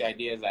with great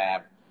ideas. I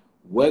have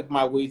worked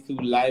my way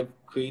through life,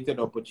 created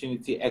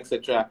opportunity,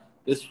 etc.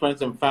 This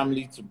friends and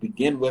family to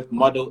begin with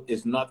model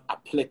is not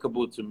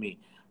applicable to me.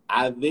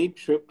 Are they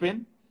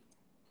tripping,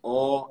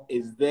 or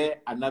is there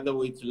another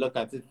way to look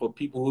at it for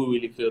people who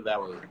really feel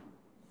that way?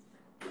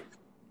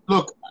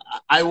 Look,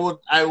 I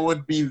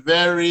would be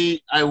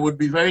very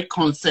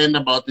concerned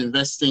about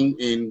investing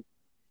in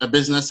a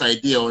business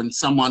idea or in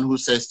someone who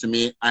says to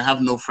me, I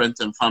have no friends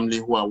and family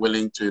who are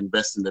willing to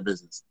invest in the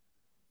business.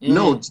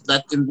 Note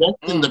that invest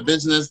in the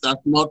business does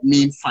not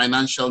mean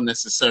financial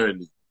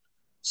necessarily.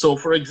 So,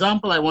 for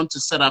example, I want to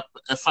set up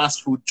a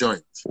fast food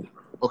joint.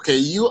 Okay,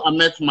 you,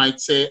 Ahmed, might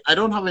say, I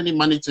don't have any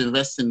money to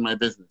invest in my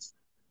business.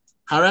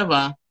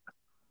 However,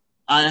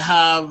 I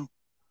have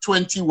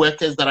 20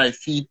 workers that I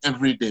feed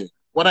every day.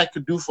 What I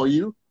could do for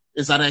you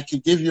is that I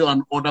could give you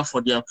an order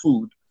for their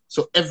food.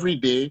 So every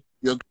day,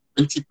 you're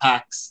 20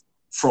 packs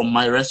from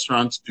my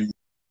restaurant to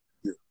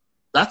you.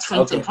 That's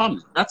friends and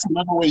family. That's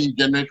another way you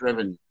generate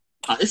revenue.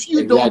 If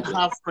you don't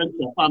have friends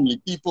and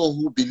family, people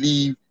who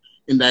believe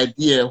in the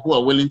idea, who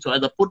are willing to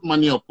either put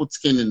money or put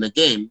skin in the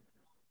game,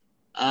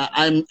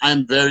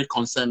 I'm very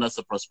concerned as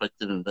a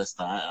prospective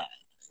investor.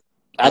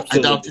 I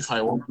doubt if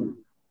I want to.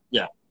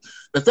 Yeah.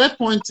 The third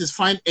point is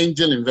find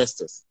angel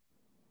investors.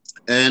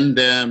 And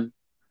the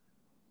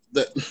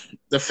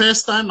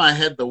first time I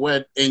heard the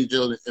word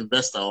angel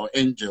investor or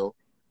angel,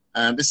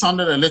 it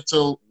sounded a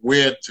little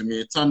weird to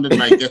me. It sounded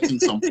like getting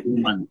some free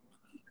money.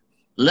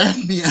 Let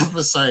me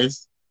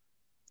emphasize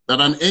that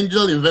an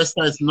angel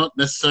investor is not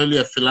necessarily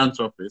a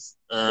philanthropist.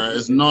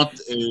 Is not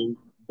a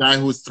guy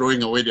who's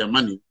throwing away their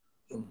money.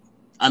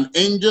 An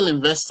angel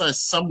investor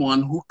is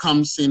someone who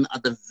comes in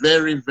at the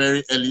very,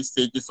 very early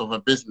stages of a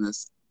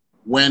business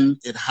when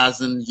it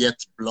hasn't yet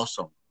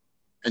blossomed.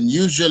 And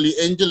usually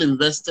angel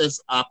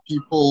investors are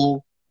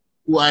people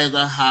who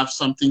either have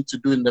something to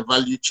do in the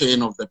value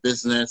chain of the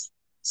business.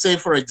 Say,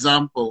 for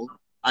example,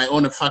 I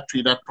own a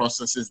factory that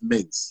processes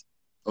maize,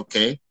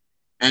 okay?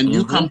 And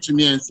you come to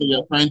me and say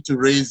you're trying to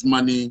raise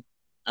money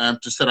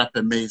to set up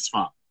a maize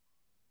farm.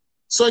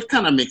 So it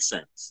kind of makes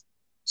sense.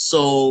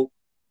 So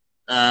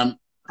from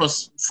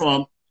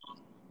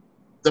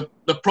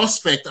the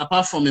prospect,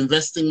 apart from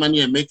investing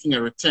money and making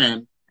a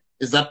return,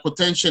 is that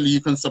potentially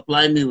you can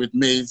supply me with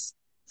maize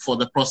for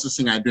the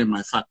processing I do in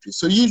my factory.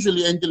 So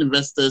usually angel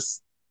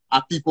investors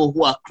are people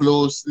who are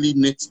closely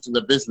knit to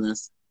the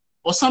business,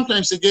 or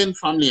sometimes, again,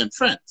 family and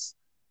friends.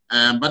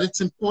 But it's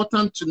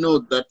important to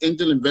note that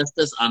angel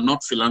investors are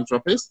not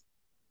philanthropists.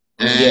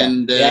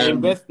 And they are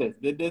investors.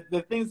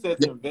 The thing says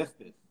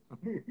investors.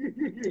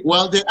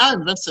 Well, they are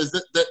investors.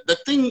 The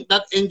thing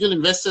that angel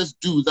investors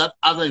do that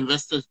other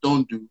investors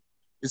don't do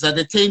is that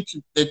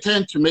they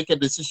tend to make a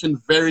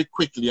decision very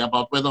quickly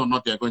about whether or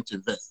not they're going to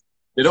invest.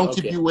 They don't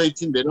keep you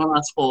waiting. They don't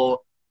ask for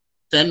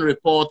 10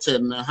 reports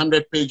and a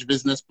 100-page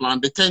business plan.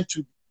 They tend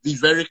to be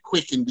very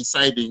quick in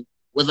deciding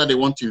whether they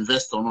want to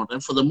invest or not.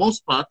 And for the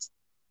most part,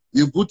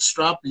 you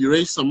bootstrap, you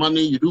raise some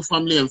money, you do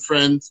family and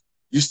friends,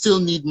 you still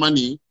need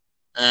money,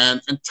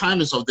 and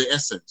time is of the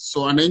essence.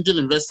 So an angel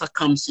investor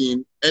comes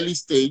in early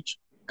stage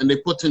and they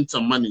put in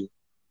some money.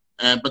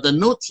 But the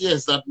note here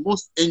is that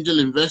most angel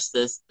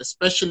investors,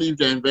 especially if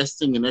they're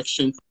investing in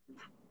exchange,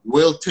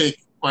 will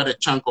take quite a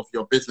chunk of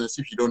your business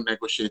if you don't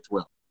negotiate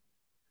well.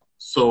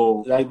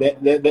 So, like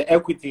the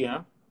equity,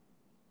 huh?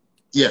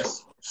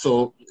 Yes.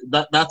 So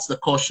that's the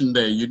caution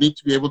there. You need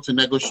to be able to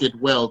negotiate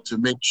well to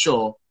make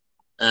sure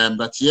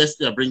that yes,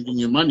 they are bringing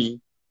you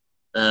money,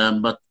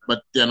 but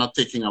they are not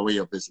taking away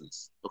your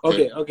business.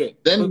 Okay.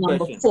 Then quick number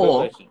question,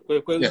 4.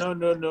 Quick. Yes.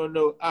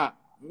 No.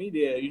 Me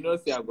there,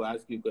 say I go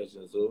ask you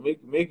questions. So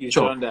make you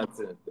Sure. show that.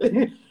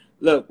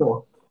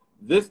 Look,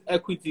 this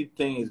equity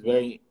thing is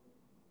very.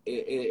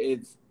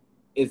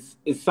 It's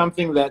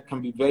something that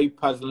can be very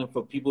puzzling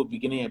for people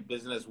beginning a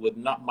business with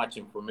not much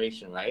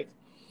information, right?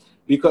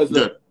 Because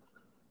look,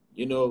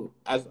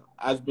 as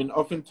has been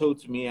often told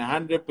to me,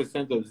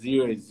 100% of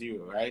zero is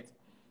zero, right?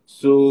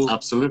 So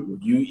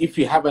absolutely, if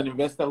you have an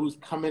investor who's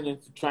coming in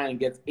to try and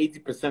get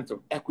 80%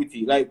 of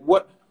equity, like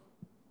what?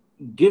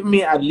 Give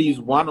me at least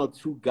 1 or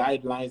 2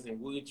 guidelines in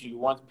which you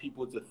want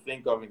people to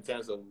think of in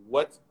terms of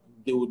what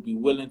they would be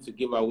willing to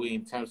give away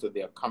in terms of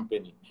their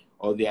company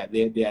or their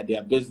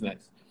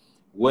business.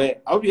 Where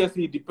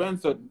obviously it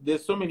depends on,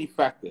 there's so many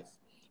factors,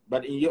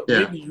 but in your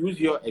maybe use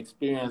your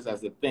experience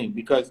as a thing,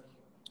 because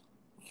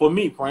for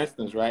me, for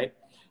instance, right,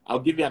 I'll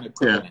give you an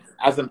equivalent.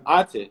 As an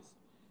artist,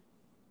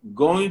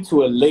 going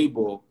to a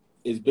label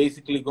is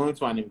basically going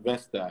to an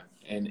investor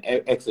and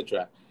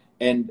etc.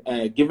 and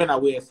giving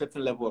away a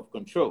certain level of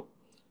control.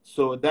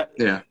 So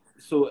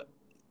so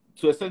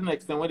to a certain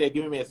extent, when they're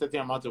giving me a certain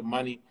amount of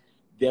money,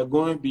 they're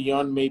going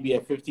beyond maybe a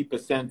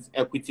 50%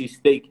 equity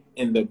stake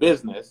in the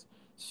business.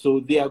 So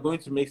they are going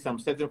to make some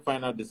certain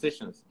final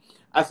decisions.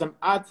 As an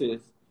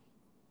artist,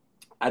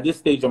 at this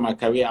stage of my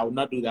career, I would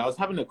not do that. I was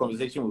having a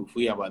conversation with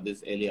Fuya about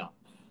this earlier on.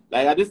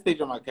 Like at this stage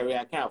of my career,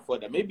 I can't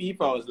afford that. Maybe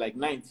if I was like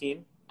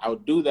 19, I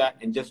would do that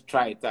and just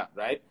try it out,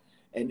 right?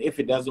 And if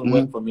it doesn't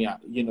work for me,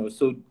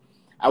 so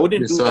I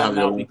wouldn't do that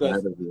now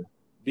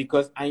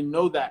because I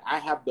know that I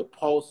have the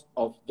pulse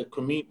of the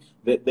community,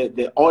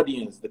 the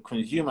audience, the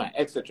consumer,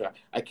 etc.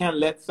 I can't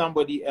let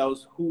somebody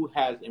else who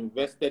has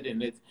invested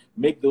in it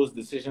make those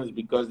decisions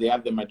because they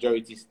have the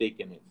majority stake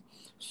in it.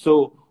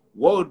 So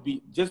what would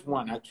be just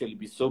one actually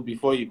so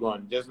before you go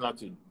on, just not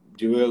to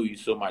derail you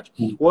so much,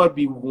 what would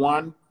be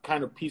one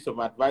kind of piece of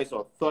advice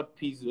or thought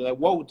piece, like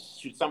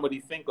should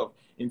somebody think of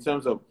in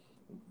terms of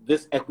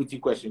this equity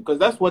question, because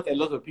that's what a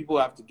lot of people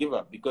have to give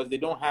up, because they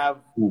don't have,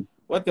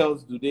 what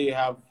else do they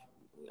have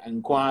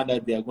and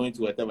that they are going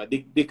to whatever.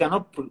 They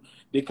cannot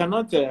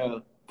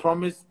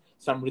promise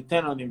some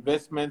return on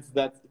investments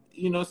that,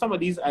 some of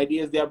these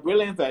ideas, they are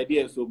brilliant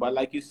ideas. So, but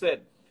like you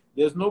said,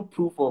 there's no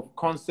proof of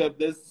concept.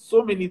 There's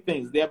so many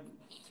things.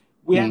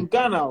 We are in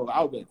Ghana,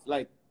 Albert,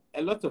 like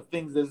a lot of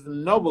things. There's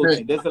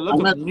novelty. There's a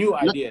lot of new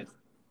ideas.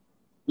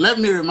 Let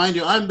me remind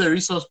you, I'm the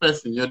resource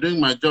person. You're doing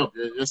my job.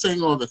 You're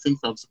saying all the things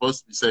I'm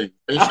supposed to be saying.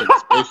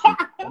 Patience, patience.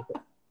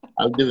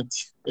 I'll give it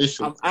to you.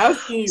 Patience. I'm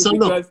asking you so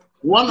because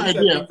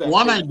look,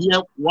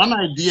 one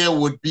idea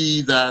would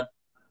be that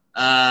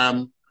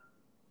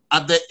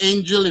at the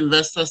angel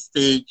investor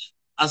stage,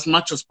 as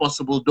much as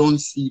possible, don't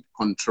cede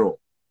control.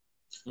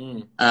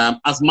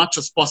 As much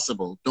as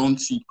possible, don't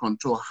cede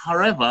control.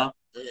 However,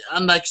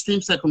 under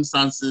extreme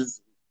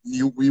circumstances,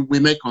 we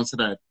may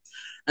consider it.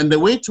 And the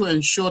way to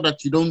ensure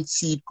that you don't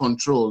cede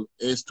control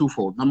is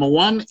twofold. Number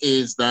one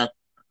is that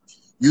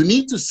you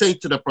need to say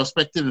to the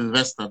prospective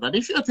investor that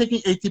if you're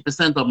taking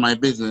 80% of my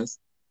business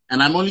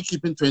and I'm only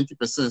keeping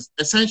 20%,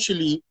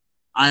 essentially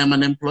I am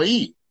an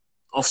employee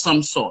of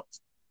some sort.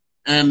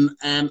 And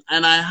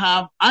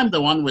I'm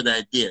the one with the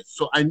idea.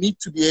 So I need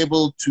to be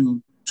able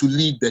to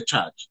lead the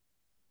charge.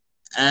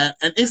 And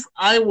if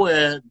I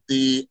were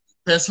the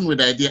person with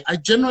the idea, I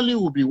generally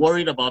would be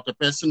worried about the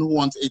person who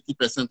wants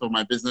 80% of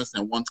my business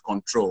and wants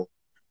control.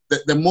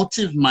 The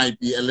motive might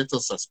be a little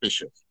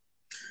suspicious.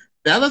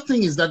 The other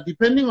thing is that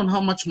depending on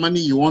how much money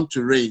you want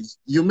to raise,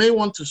 you may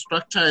want to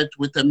structure it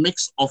with a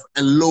mix of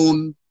a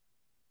loan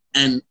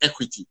and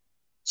equity.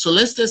 So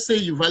let's just say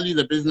you value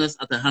the business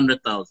at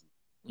 100,000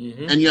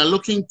 and you're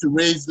looking to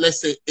raise,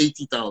 let's say,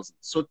 80,000.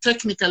 So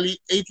technically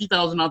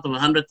 80,000 out of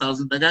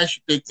 100,000, the guy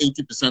should take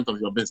 80%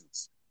 of your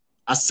business.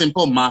 A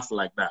simple math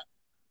like that.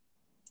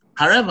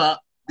 However,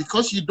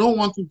 because you don't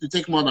want him to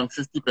take more than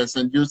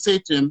 50%, you say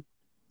to him,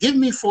 give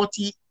me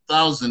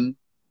 40,000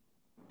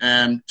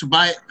 to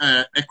buy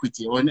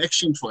equity or in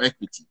exchange for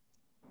equity,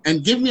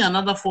 and give me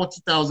another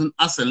 40,000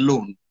 as a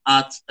loan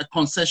at a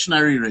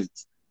concessionary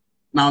rate.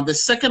 Now, the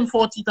second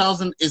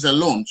 40,000 is a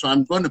loan, so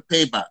I'm going to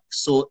pay back.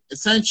 So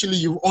essentially,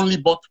 you've only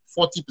bought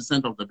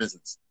 40% of the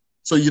business,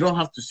 so you don't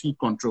have to cede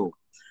control.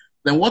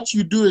 Then what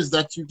you do is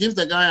that you give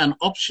the guy an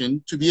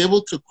option to be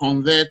able to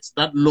convert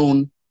that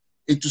loan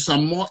into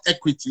some more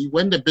equity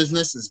when the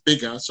business is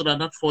bigger, so that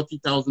that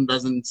 40,000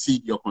 doesn't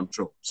cede your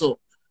control. So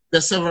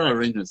there's several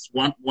arrangements.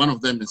 One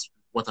of them is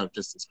what I've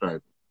just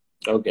described.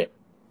 Okay,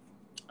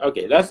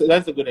 that's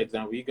a good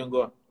example. You can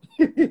go on.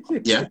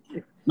 Yeah.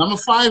 Number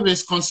 5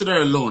 is consider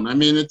a loan. I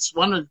mean, it's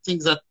one of the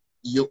things that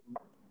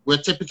we're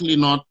typically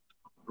not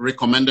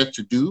recommended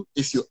to do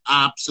if you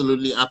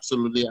absolutely have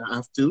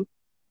to.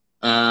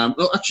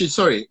 Actually,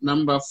 sorry,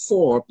 number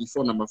 4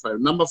 before number 5.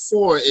 Number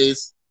 4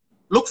 is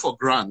look for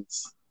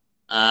grants.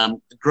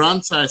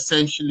 Grants are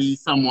essentially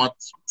somewhat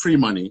free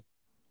money.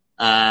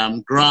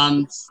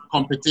 Grants,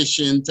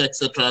 competitions,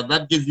 etc.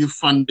 that give you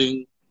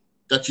funding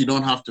that you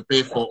don't have to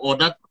pay for, or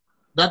that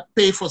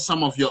pay for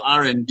some of your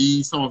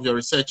R&D, some of your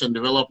research and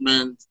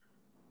development,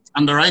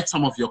 underwrite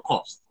some of your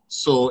costs.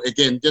 So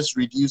again, just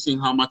reducing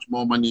how much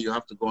more money you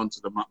have to go onto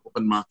the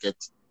open market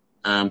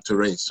to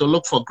raise. So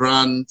look for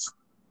grants,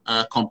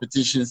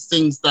 competitions,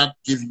 things that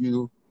give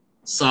you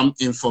some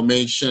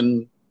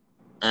information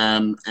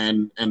and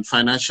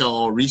financial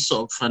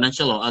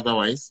or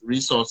otherwise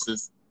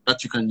resources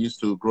that you can use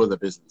to grow the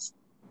business.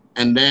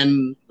 And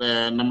then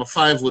number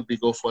 5 would be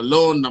go for a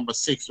loan. Number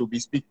 6 would be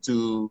speak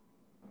to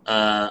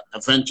a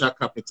venture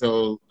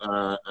capital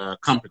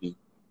company.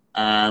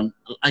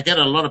 I get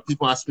a lot of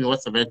people ask me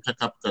what's a venture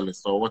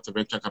capitalist or what's a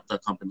venture capital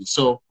company.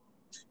 So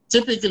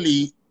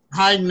typically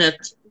high net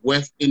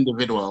worth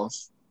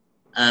individuals,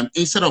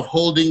 instead of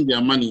holding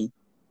their money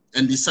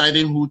and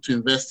deciding who to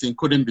invest in,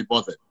 couldn't be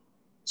bothered.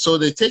 So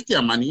they take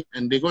their money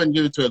and they go and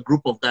give it to a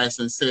group of guys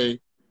and say,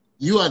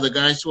 you are the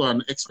guys who are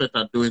an expert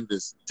at doing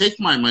this. Take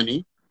my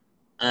money,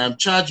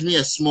 charge me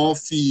a small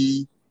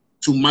fee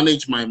to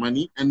manage my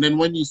money. And then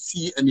when you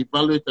see and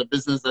evaluate a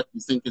business that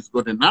you think is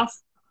good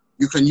enough,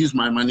 you can use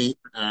my money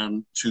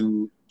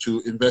to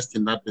invest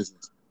in that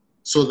business.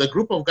 So the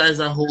group of guys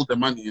that hold the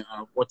money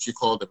are what you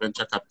call the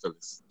venture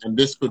capitalists. And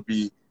this could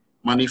be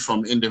money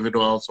from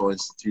individuals or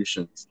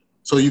institutions.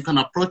 So you can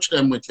approach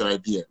them with your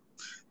idea.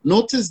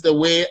 Notice the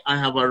way I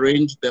have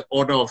arranged the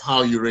order of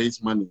how you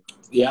raise money.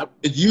 Yeah.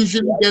 It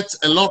usually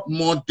gets a lot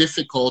more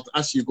difficult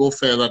as you go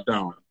further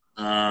down.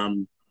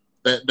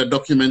 The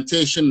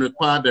documentation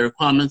required, the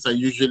requirements are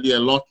usually a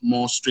lot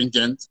more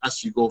stringent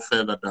as you go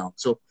further down.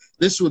 So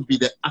this would be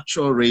the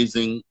actual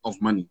raising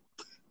of money.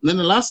 And then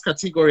the last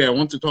category I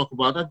want to talk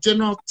about are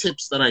general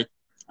tips that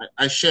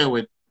I share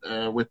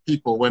with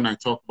people when I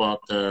talk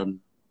about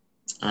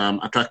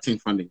attracting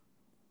funding.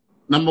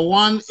 Number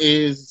 1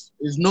 is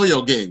know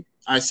your game.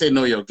 I say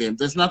know your game.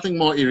 There's nothing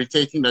more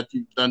irritating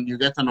than you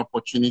get an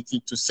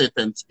opportunity to sit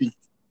and speak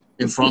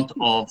in front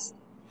of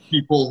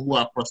people who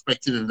are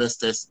prospective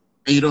investors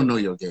and you don't know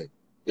your game.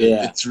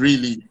 Yeah. It's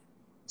really,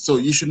 so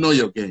you should know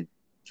your game.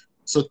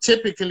 So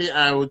typically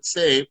I would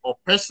say, or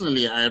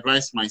personally, I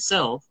advise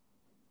myself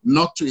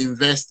not to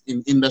invest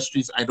in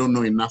industries I don't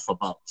know enough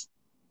about.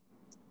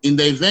 In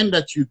the event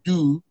that you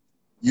do,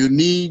 you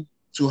need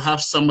to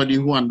have somebody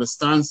who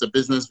understands the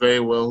business very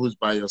well, who's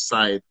by your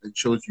side and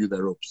shows you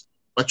the ropes.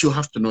 But you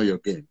have to know your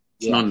game.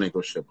 It's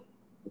non-negotiable.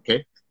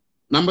 Okay.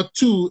 Number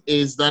two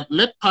is that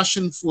let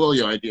passion fuel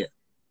your idea.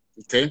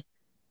 Okay.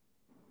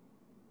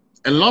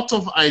 A lot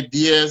of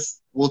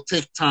ideas will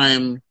take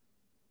time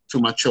to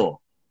mature.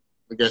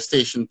 The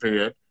gestation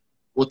period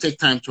will take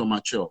time to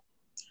mature.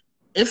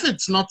 If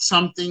it's not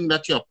something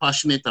that you're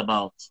passionate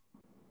about,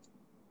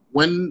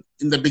 when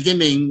in the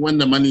beginning, when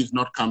the money is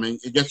not coming,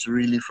 it gets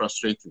really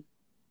frustrating.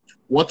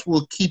 What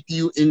will keep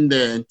you in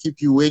there and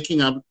keep you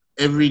waking up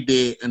every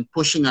day and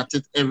pushing at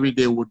it every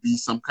day would be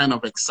some kind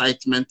of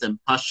excitement and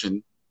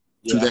passion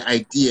to the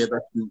idea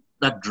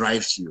that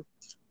drives you.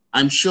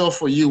 I'm sure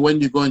for you,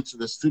 when you go into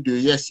the studio,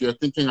 yes, you're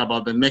thinking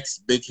about the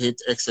next big hit,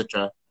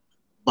 etc.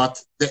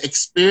 But the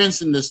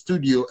experience in the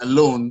studio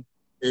alone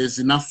is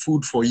enough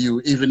food for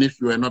you, even if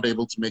you are not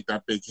able to make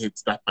that big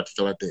hit that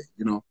particular day,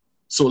 you know.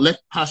 So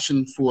let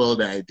passion fuel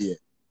the idea,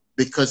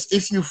 because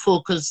if you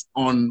focus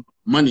on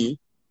money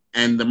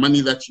and the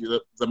money that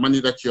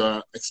you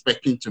are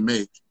expecting to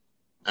make,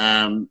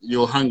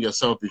 you'll hang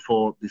yourself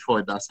before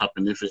it does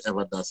happen, if it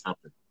ever does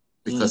happen,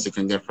 because it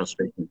can get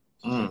frustrating.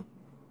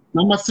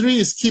 Number three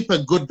is keep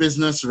a good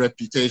business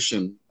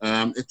reputation.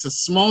 It's a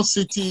small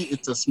city,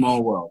 it's a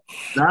small world.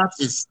 That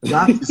is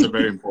a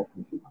very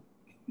important thing.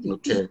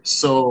 Okay,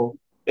 so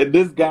in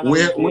this Ghana,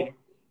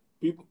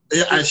 people,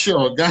 yeah,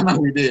 sure, Ghana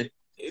we did.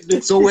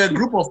 So we're a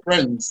group of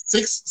friends,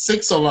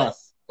 six of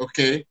us,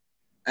 okay?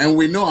 And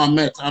we know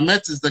Ahmet.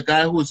 Ahmet is the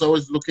guy who's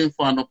always looking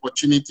for an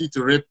opportunity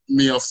to rip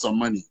me off some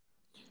money.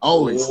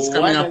 Always. He's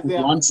coming up with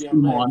one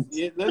scheme once.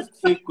 Yeah,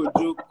 let's say could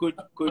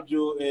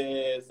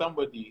you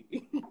somebody.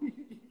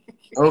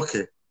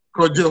 Okay.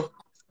 Kojo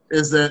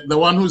is the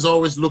one who's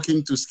always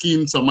looking to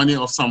scheme some money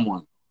off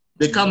someone.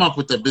 They come up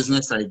with a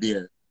business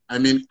idea. I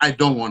mean, I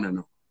don't want to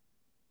know.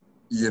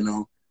 You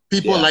know,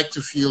 people like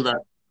to feel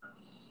that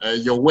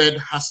your word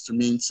has to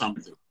mean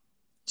something.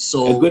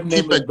 So a good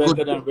name is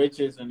better than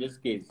riches in this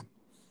case.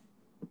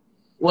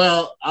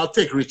 Well, I'll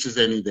take riches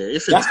any day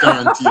if it's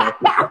guaranteed.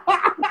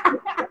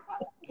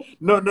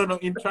 No.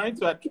 In trying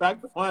to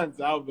attract fans,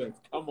 Albert,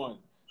 come on.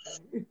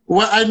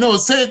 Well, I know.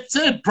 Say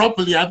it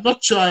properly. I'm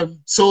not sure I'm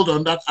sold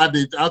on that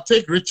adage. I'll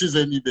take riches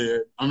any day.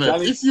 I mean,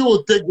 Charlie, if you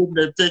will take good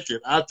name, take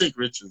it. I'll take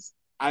riches.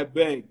 I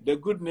beg. The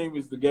good name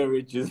is to get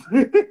riches.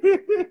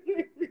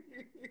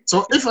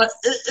 So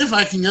if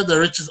I can get the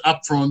riches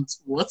up front,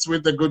 what's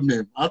with the good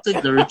name? I'll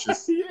take the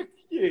riches.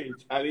 Yeah,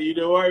 Charlie, you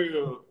don't worry.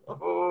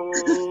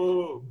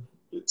 Oh.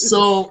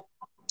 So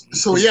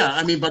yeah,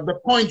 I mean, but the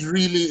point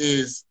really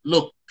is,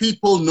 look,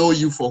 people know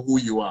you for who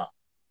you are.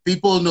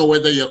 People know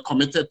whether you're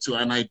committed to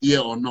an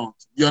idea or not.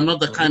 You're not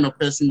the kind of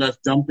person that's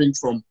jumping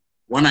from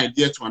one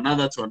idea to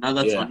another, to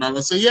another, to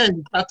another. So yeah,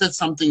 he started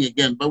something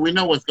again, but we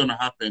know what's going to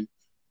happen.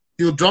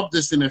 He'll drop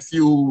this in a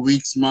few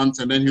weeks, months,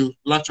 and then he'll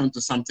latch onto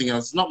something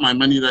else. It's not my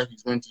money that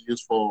he's going to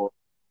use for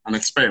an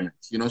experiment,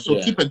 you know. So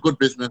keep a good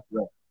business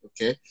there,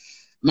 okay?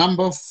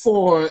 Number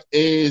 4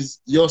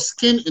 is your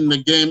skin in the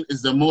game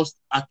is the most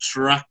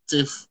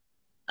attractive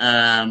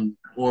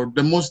or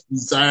the most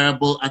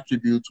desirable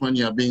attribute when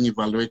you are being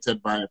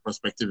evaluated by a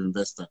prospective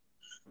investor.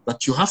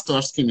 But you have to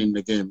have skin in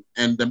the game.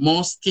 And the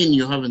more skin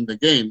you have in the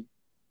game,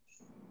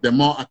 the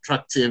more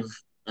attractive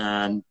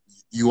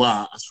you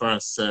are as far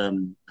as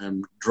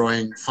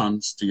drawing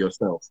funds to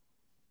yourself.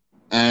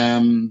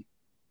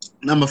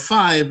 Number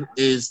 5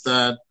 is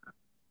that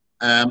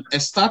a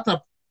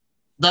startup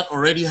that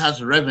already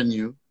has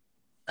revenue,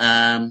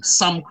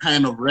 some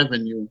kind of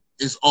revenue,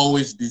 is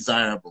always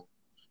desirable.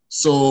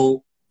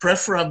 So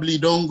preferably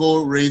don't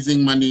go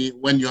raising money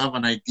when you have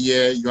an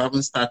idea, you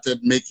haven't started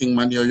making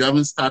money, or you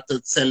haven't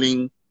started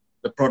selling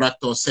the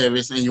product or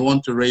service and you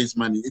want to raise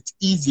money. It's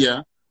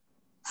easier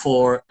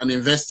for an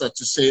investor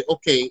to say,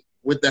 okay,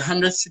 with the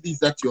 100 cedis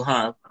that you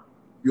have,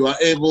 you are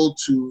able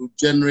to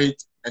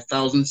generate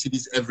 1,000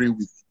 cedis every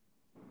week.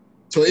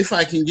 So if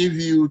I can give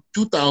you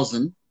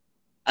 2,000,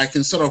 I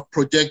can sort of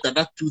project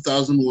that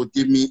 2,000 will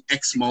give me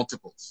X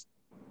multiples.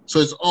 So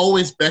it's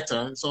always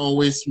better, it's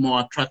always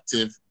more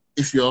attractive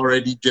if you're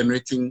already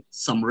generating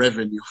some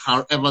revenue,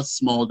 however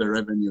small the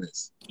revenue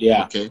is.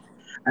 Yeah. Okay.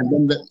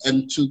 And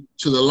then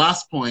to the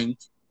last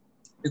point,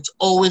 it's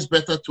always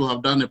better to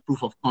have done a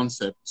proof of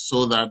concept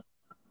so that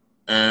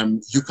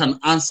you can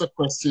answer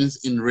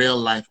questions in real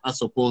life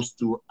as opposed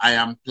to I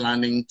am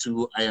planning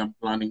to.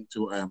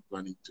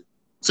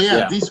 So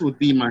yeah, these would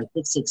be my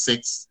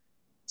 666.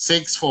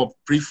 6 for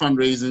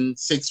pre-fundraising,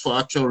 6 for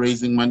actual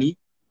raising money,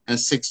 and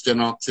 6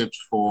 general tips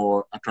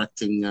for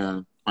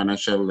attracting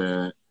financial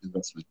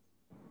investment.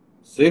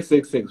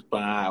 666.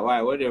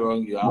 Why? What is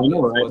wrong? You have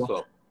what's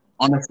up?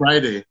 On a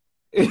Friday.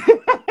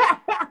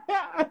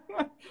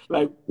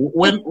 Like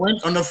when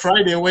on a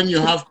Friday when you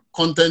have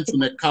content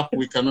in a cup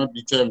we cannot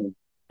determine.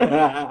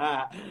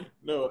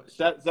 No,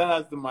 shout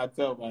out to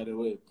Martel, by the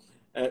way.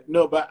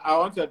 No, but I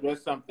want to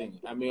address something.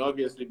 I mean,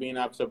 obviously, being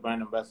Absa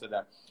brand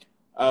ambassador,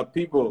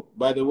 people.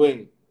 By the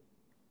way,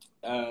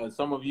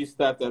 some of you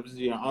startups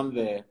you're on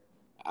there.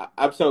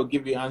 Absa will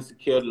give you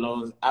unsecured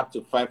loans up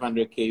to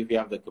 500K if you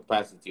have the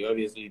capacity.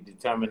 Obviously,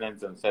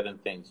 determinants on certain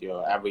things,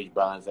 your average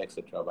balance,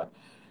 etc. But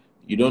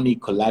you don't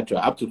need collateral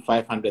up to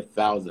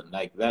 500,000.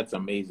 Like that's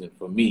amazing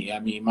for me. I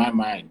mean, in my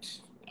mind.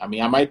 I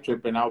mean, I might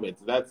trip in Albert.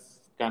 That's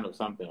kind of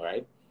something,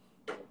 right?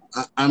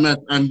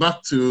 I'm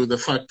back to the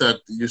fact that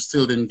you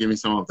still didn't give me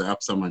some of the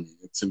Absa money.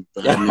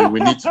 I mean,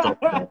 we need to talk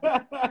about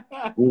it.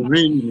 We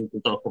really need to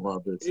talk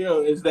about this.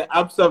 It's the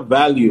Absa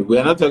value.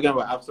 We're not talking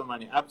about Absa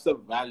money. Absa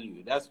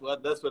value. That's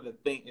what the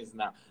thing is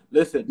now.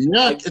 Listen.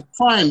 Yeah, it's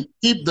fine.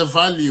 Keep the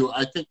value.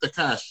 I take the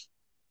cash.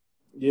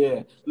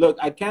 Yeah. Look,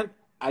 I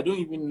don't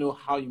even know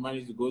how you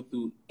managed to go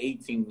through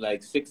 18,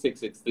 like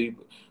 6663,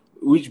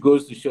 which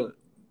goes to show,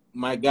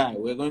 my guy,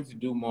 we're going to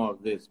do more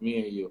of this,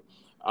 me and you.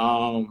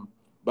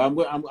 But I'm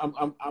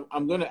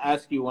going to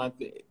ask you one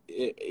thing.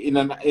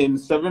 In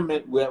 7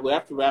 minutes, we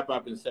have to wrap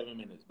up in 7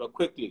 minutes. But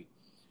quickly,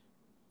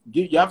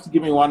 you have to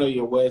give me one of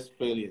your worst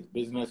failures,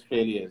 business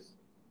failures.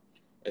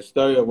 A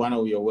story of one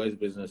of your worst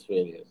business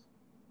failures.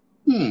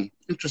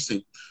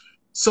 Interesting.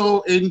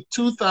 So in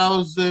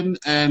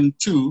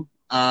 2002,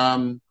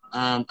 I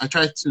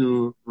tried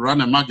to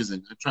run a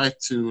magazine. I tried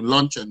to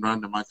launch and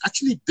run the magazine.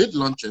 Actually, did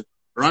launch it,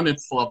 run it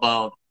for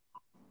about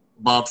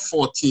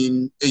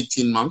 14,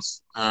 18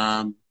 months.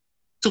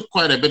 Took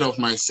quite a bit of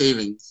my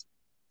savings,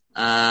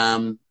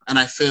 and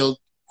I failed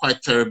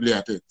quite terribly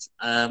at it.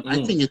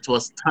 I think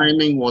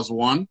timing was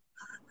one,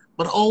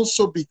 but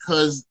also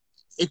because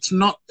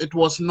it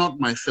was not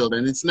my field,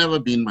 and it's never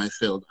been my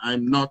field.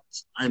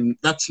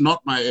 That's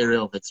not my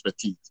area of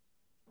expertise.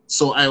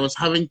 So I was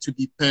having to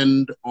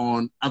depend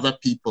on other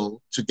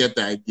people to get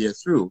the idea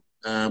through,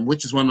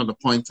 which is one of the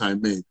points I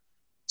made.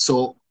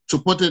 So to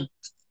put it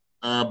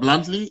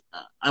bluntly,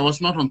 I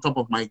was not on top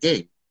of my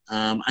game.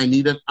 I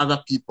needed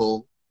other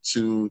people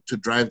to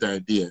drive the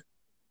idea.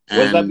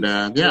 And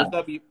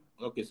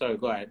okay, sorry,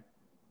 go ahead.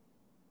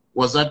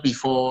 Was that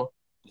before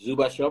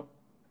ZoobaShop?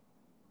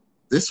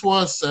 This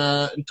was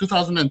in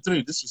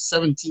 2003. This was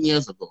 17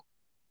 years ago.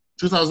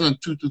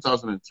 2002,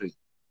 2003.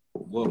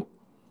 Whoa.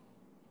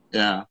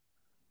 Yeah.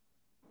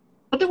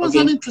 But it was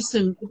an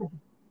interesting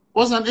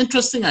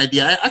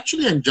idea. I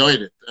actually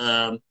enjoyed it.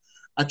 I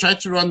tried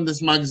to run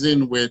this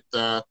magazine with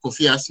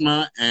Kofi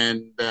Asma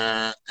and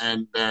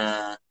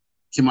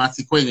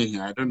Kimati Kwenye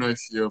here. I don't know if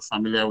you're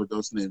familiar with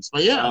those names,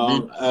 but yeah, I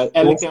mean,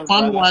 it was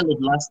fun while it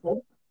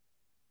lasted.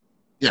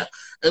 Yeah,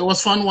 it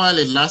was fun while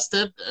it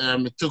lasted.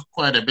 It took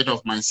quite a bit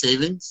of my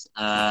savings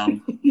and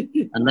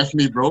left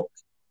me broke.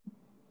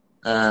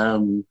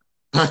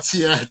 But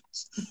yeah,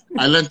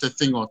 I learned a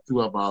thing or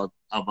two about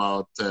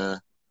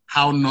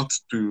how not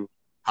to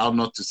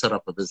set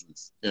up a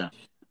business. Yeah.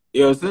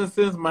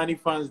 Since Money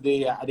Funds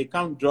Day, they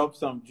can't drop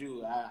some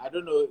Jew. I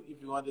don't know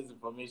if you want this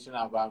information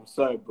out, but I'm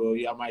sorry, bro.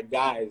 You are my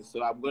guys,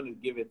 so I'm going to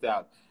give it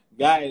out.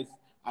 Guys,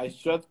 I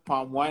shot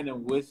palm wine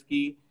and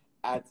whiskey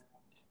at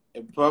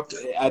a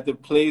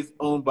place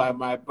owned by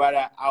my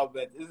brother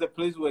Albert. This is a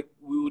place where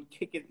we would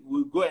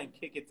go and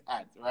kick it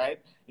at,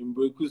 right? In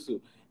Brekusu.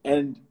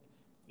 And,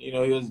 he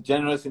was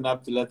generous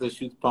enough to let us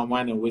shoot palm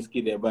wine and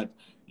whiskey there, but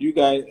you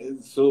guys,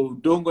 so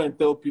don't go and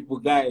tell people,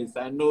 guys.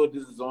 I know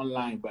this is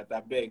online, but I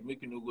beg,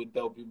 make you no go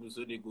tell people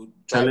so they go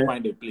try to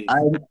find a place.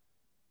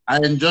 I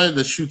enjoyed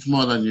the shoot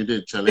more than you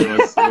did, Charlie.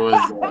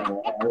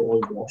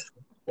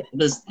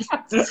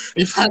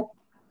 In fact,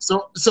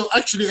 so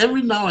actually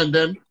every now and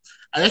then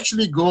I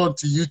actually go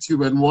onto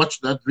YouTube and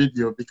watch that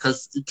video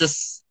because it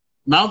just,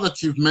 now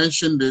that you've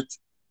mentioned it,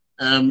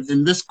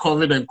 in this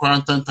COVID and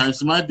quarantine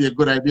times, it might be a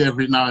good idea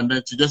every now and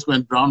then to just go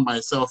and drown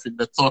myself in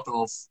the thought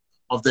of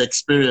the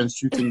experience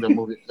shooting the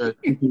movie,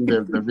 shooting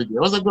the video.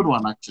 It was a good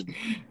one, actually.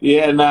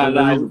 Yeah,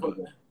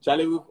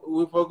 Charlie,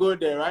 we forgo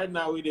there. Right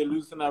now, we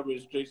loosen up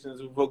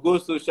restrictions. We forgo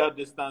social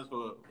distance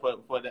for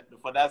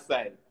that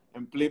side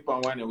and play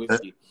palm wine and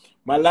whiskey.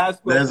 My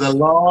last question. There's a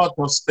lot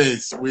of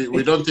space.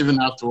 We don't even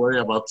have to worry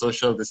about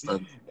social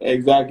distance.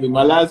 Exactly.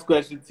 My last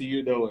question to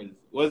you, though, is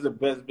what's the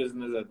best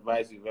business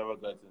advice you've ever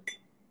gotten?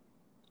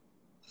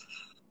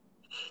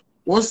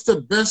 What's the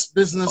best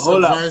business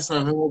advice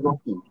I've ever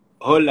gotten?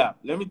 Hold up.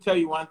 Let me tell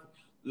you one thing.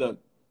 Look,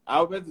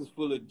 Albert is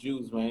full of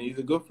Jews, man. He's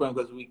a good friend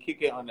because we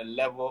kick it on a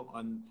level,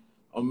 on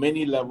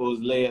many levels,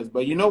 layers.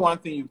 But you know one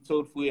thing you've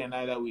told Fui and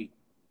I that we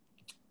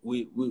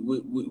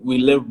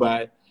live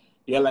by?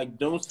 You're like,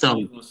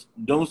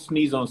 don't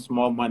sneeze on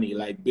small money.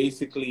 Like,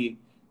 basically,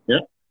 yeah,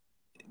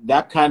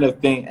 that kind of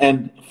thing.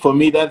 And for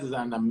me, that is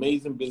an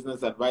amazing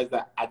business advice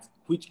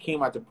which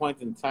came at a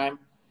point in time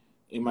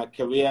in my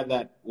career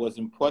that was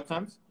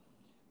important.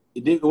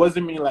 It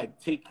wasn't mean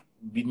like take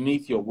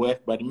beneath your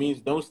worth, but it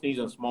means don't sneeze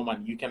on small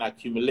money. You can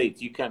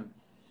accumulate. You can.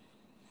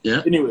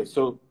 Yeah. Anyway,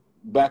 so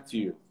back to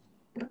you.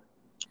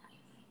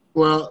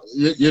 Well,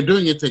 you're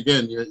doing it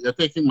again. You're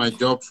taking my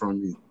job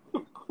from me.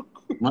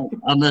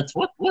 Ahmed,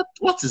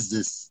 what is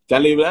this?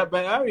 Charlie,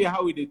 but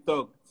how we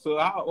talk? So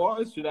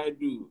what should I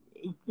do?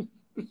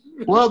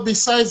 Well,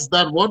 besides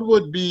that, what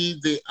would be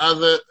the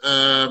other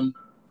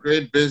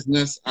great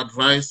business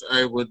advice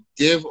I would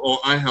give or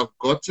I have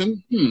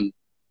gotten?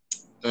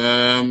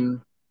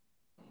 It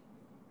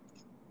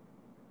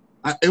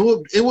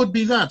would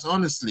be that,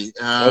 honestly.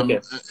 Okay.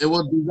 It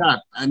would be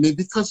that. I mean,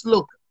 because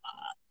look,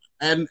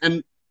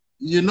 and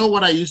you know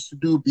what I used to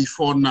do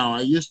before now?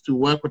 I used to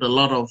work with a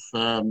lot of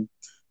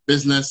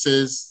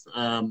businesses,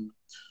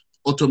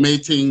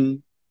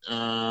 automating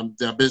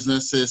their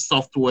businesses,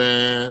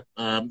 software,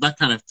 that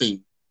kind of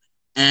thing.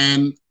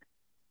 And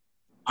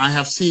I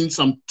have seen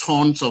some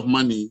tons of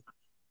money,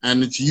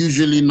 and it's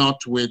usually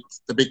not with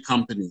the big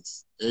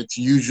companies. It's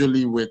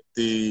usually with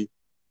the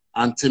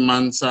Auntie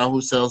Mansa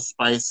who sells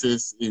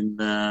spices in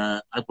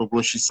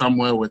Agbogbloshie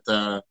somewhere with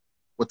a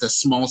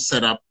small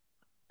setup,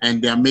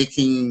 and they're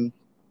making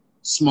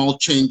small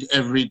change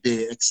every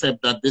day,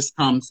 except that this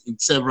comes in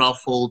several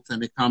folds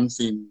and it comes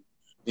in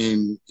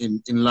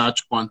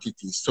large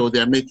quantities. So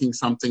they're making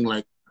something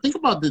like, think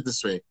about it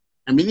this way.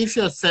 I mean, if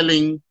you're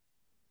selling,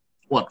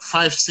 what,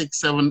 5, 6,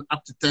 7,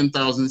 up to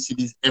 10,000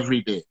 CDs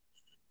every day,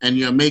 and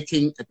you're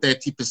making a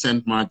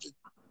 30% margin,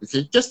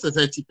 okay, just a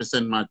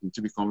 30% margin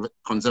to be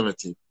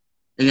conservative,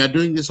 and you're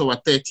doing this over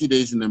 30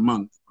 days in a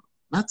month,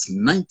 that's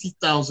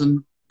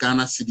 90,000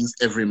 Ghana cedis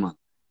every month.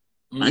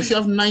 Now, if you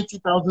have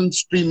 90,000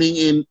 streaming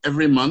in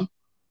every month,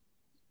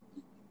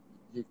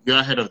 you're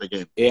ahead of the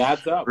game. It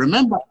adds up.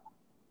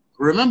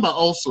 Remember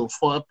also,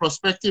 for a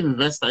prospective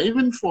investor,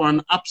 even for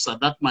an Absa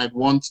that might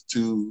want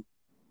to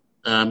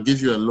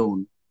give you a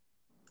loan,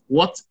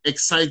 what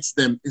excites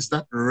them is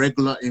that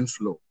regular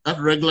inflow. That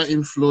regular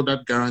inflow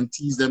that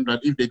guarantees them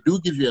that if they do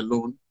give you a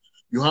loan,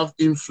 you have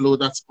inflow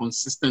that's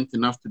consistent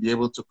enough to be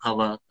able to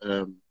cover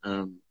the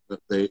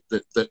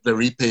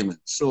repayment.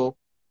 So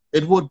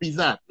it would be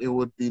that. It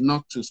would be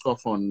not to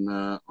scoff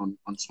on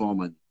small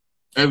money.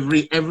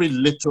 Every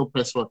little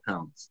peso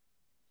counts.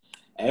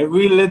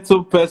 Every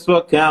little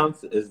peso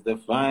counts is the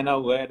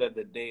final word of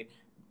the day,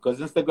 because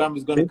Instagram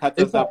is going to cut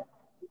us up.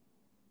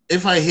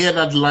 If I hear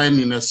that line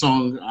in a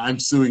song, I'm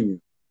suing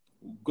you.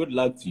 Good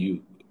luck to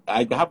you.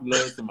 I have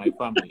lawyers in my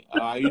family.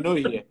 You know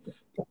here.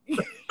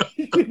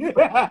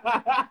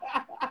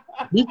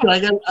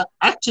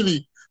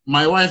 Actually,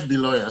 my wife be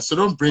lawyer, so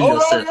don't bring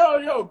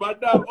yourself.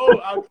 But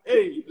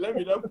hey, let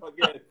me not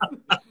forget.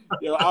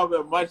 Yo,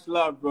 Albert, much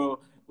love, bro.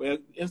 Well,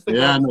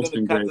 Instagram is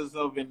going to cut us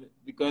off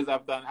because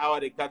after an hour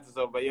they cut us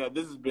off. But yo,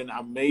 this has been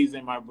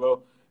amazing, my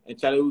bro. And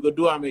Charlie, we'll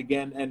do them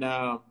again. And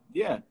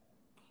yeah,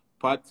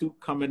 part 2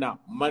 coming up.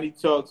 Money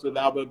Talks with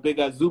Albert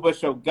Biga,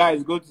 ZoobaShop.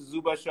 Guys, go to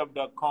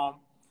ZoobaShop.com.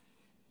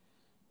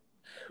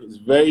 It's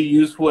very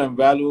useful and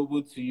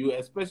valuable to you,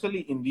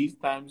 especially in these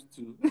times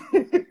too.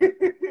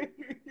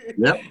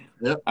 Yep.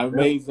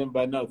 Amazing,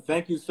 but no,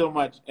 thank you so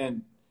much.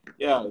 And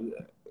yeah,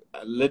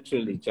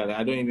 literally, Charlie,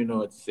 I don't even know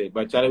what to say.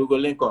 But Charlie, we'll go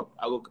link up.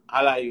 I will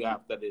holler at you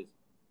after this.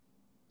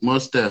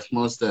 Most def.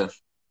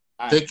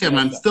 Take care,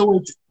 man.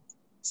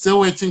 Still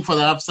waiting for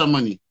the Absa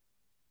money.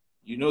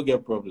 You no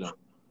get problem.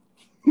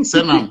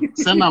 Send them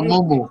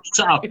Momo.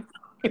 Sharp.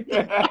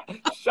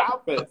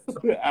 Sharpest.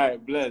 All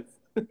right, bless.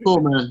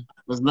 Cool, man.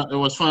 It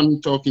was fun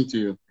talking to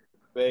you.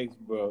 Thanks,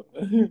 bro.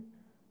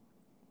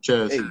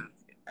 Cheers. Hey,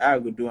 I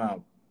will do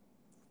am.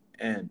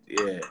 And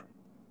yeah.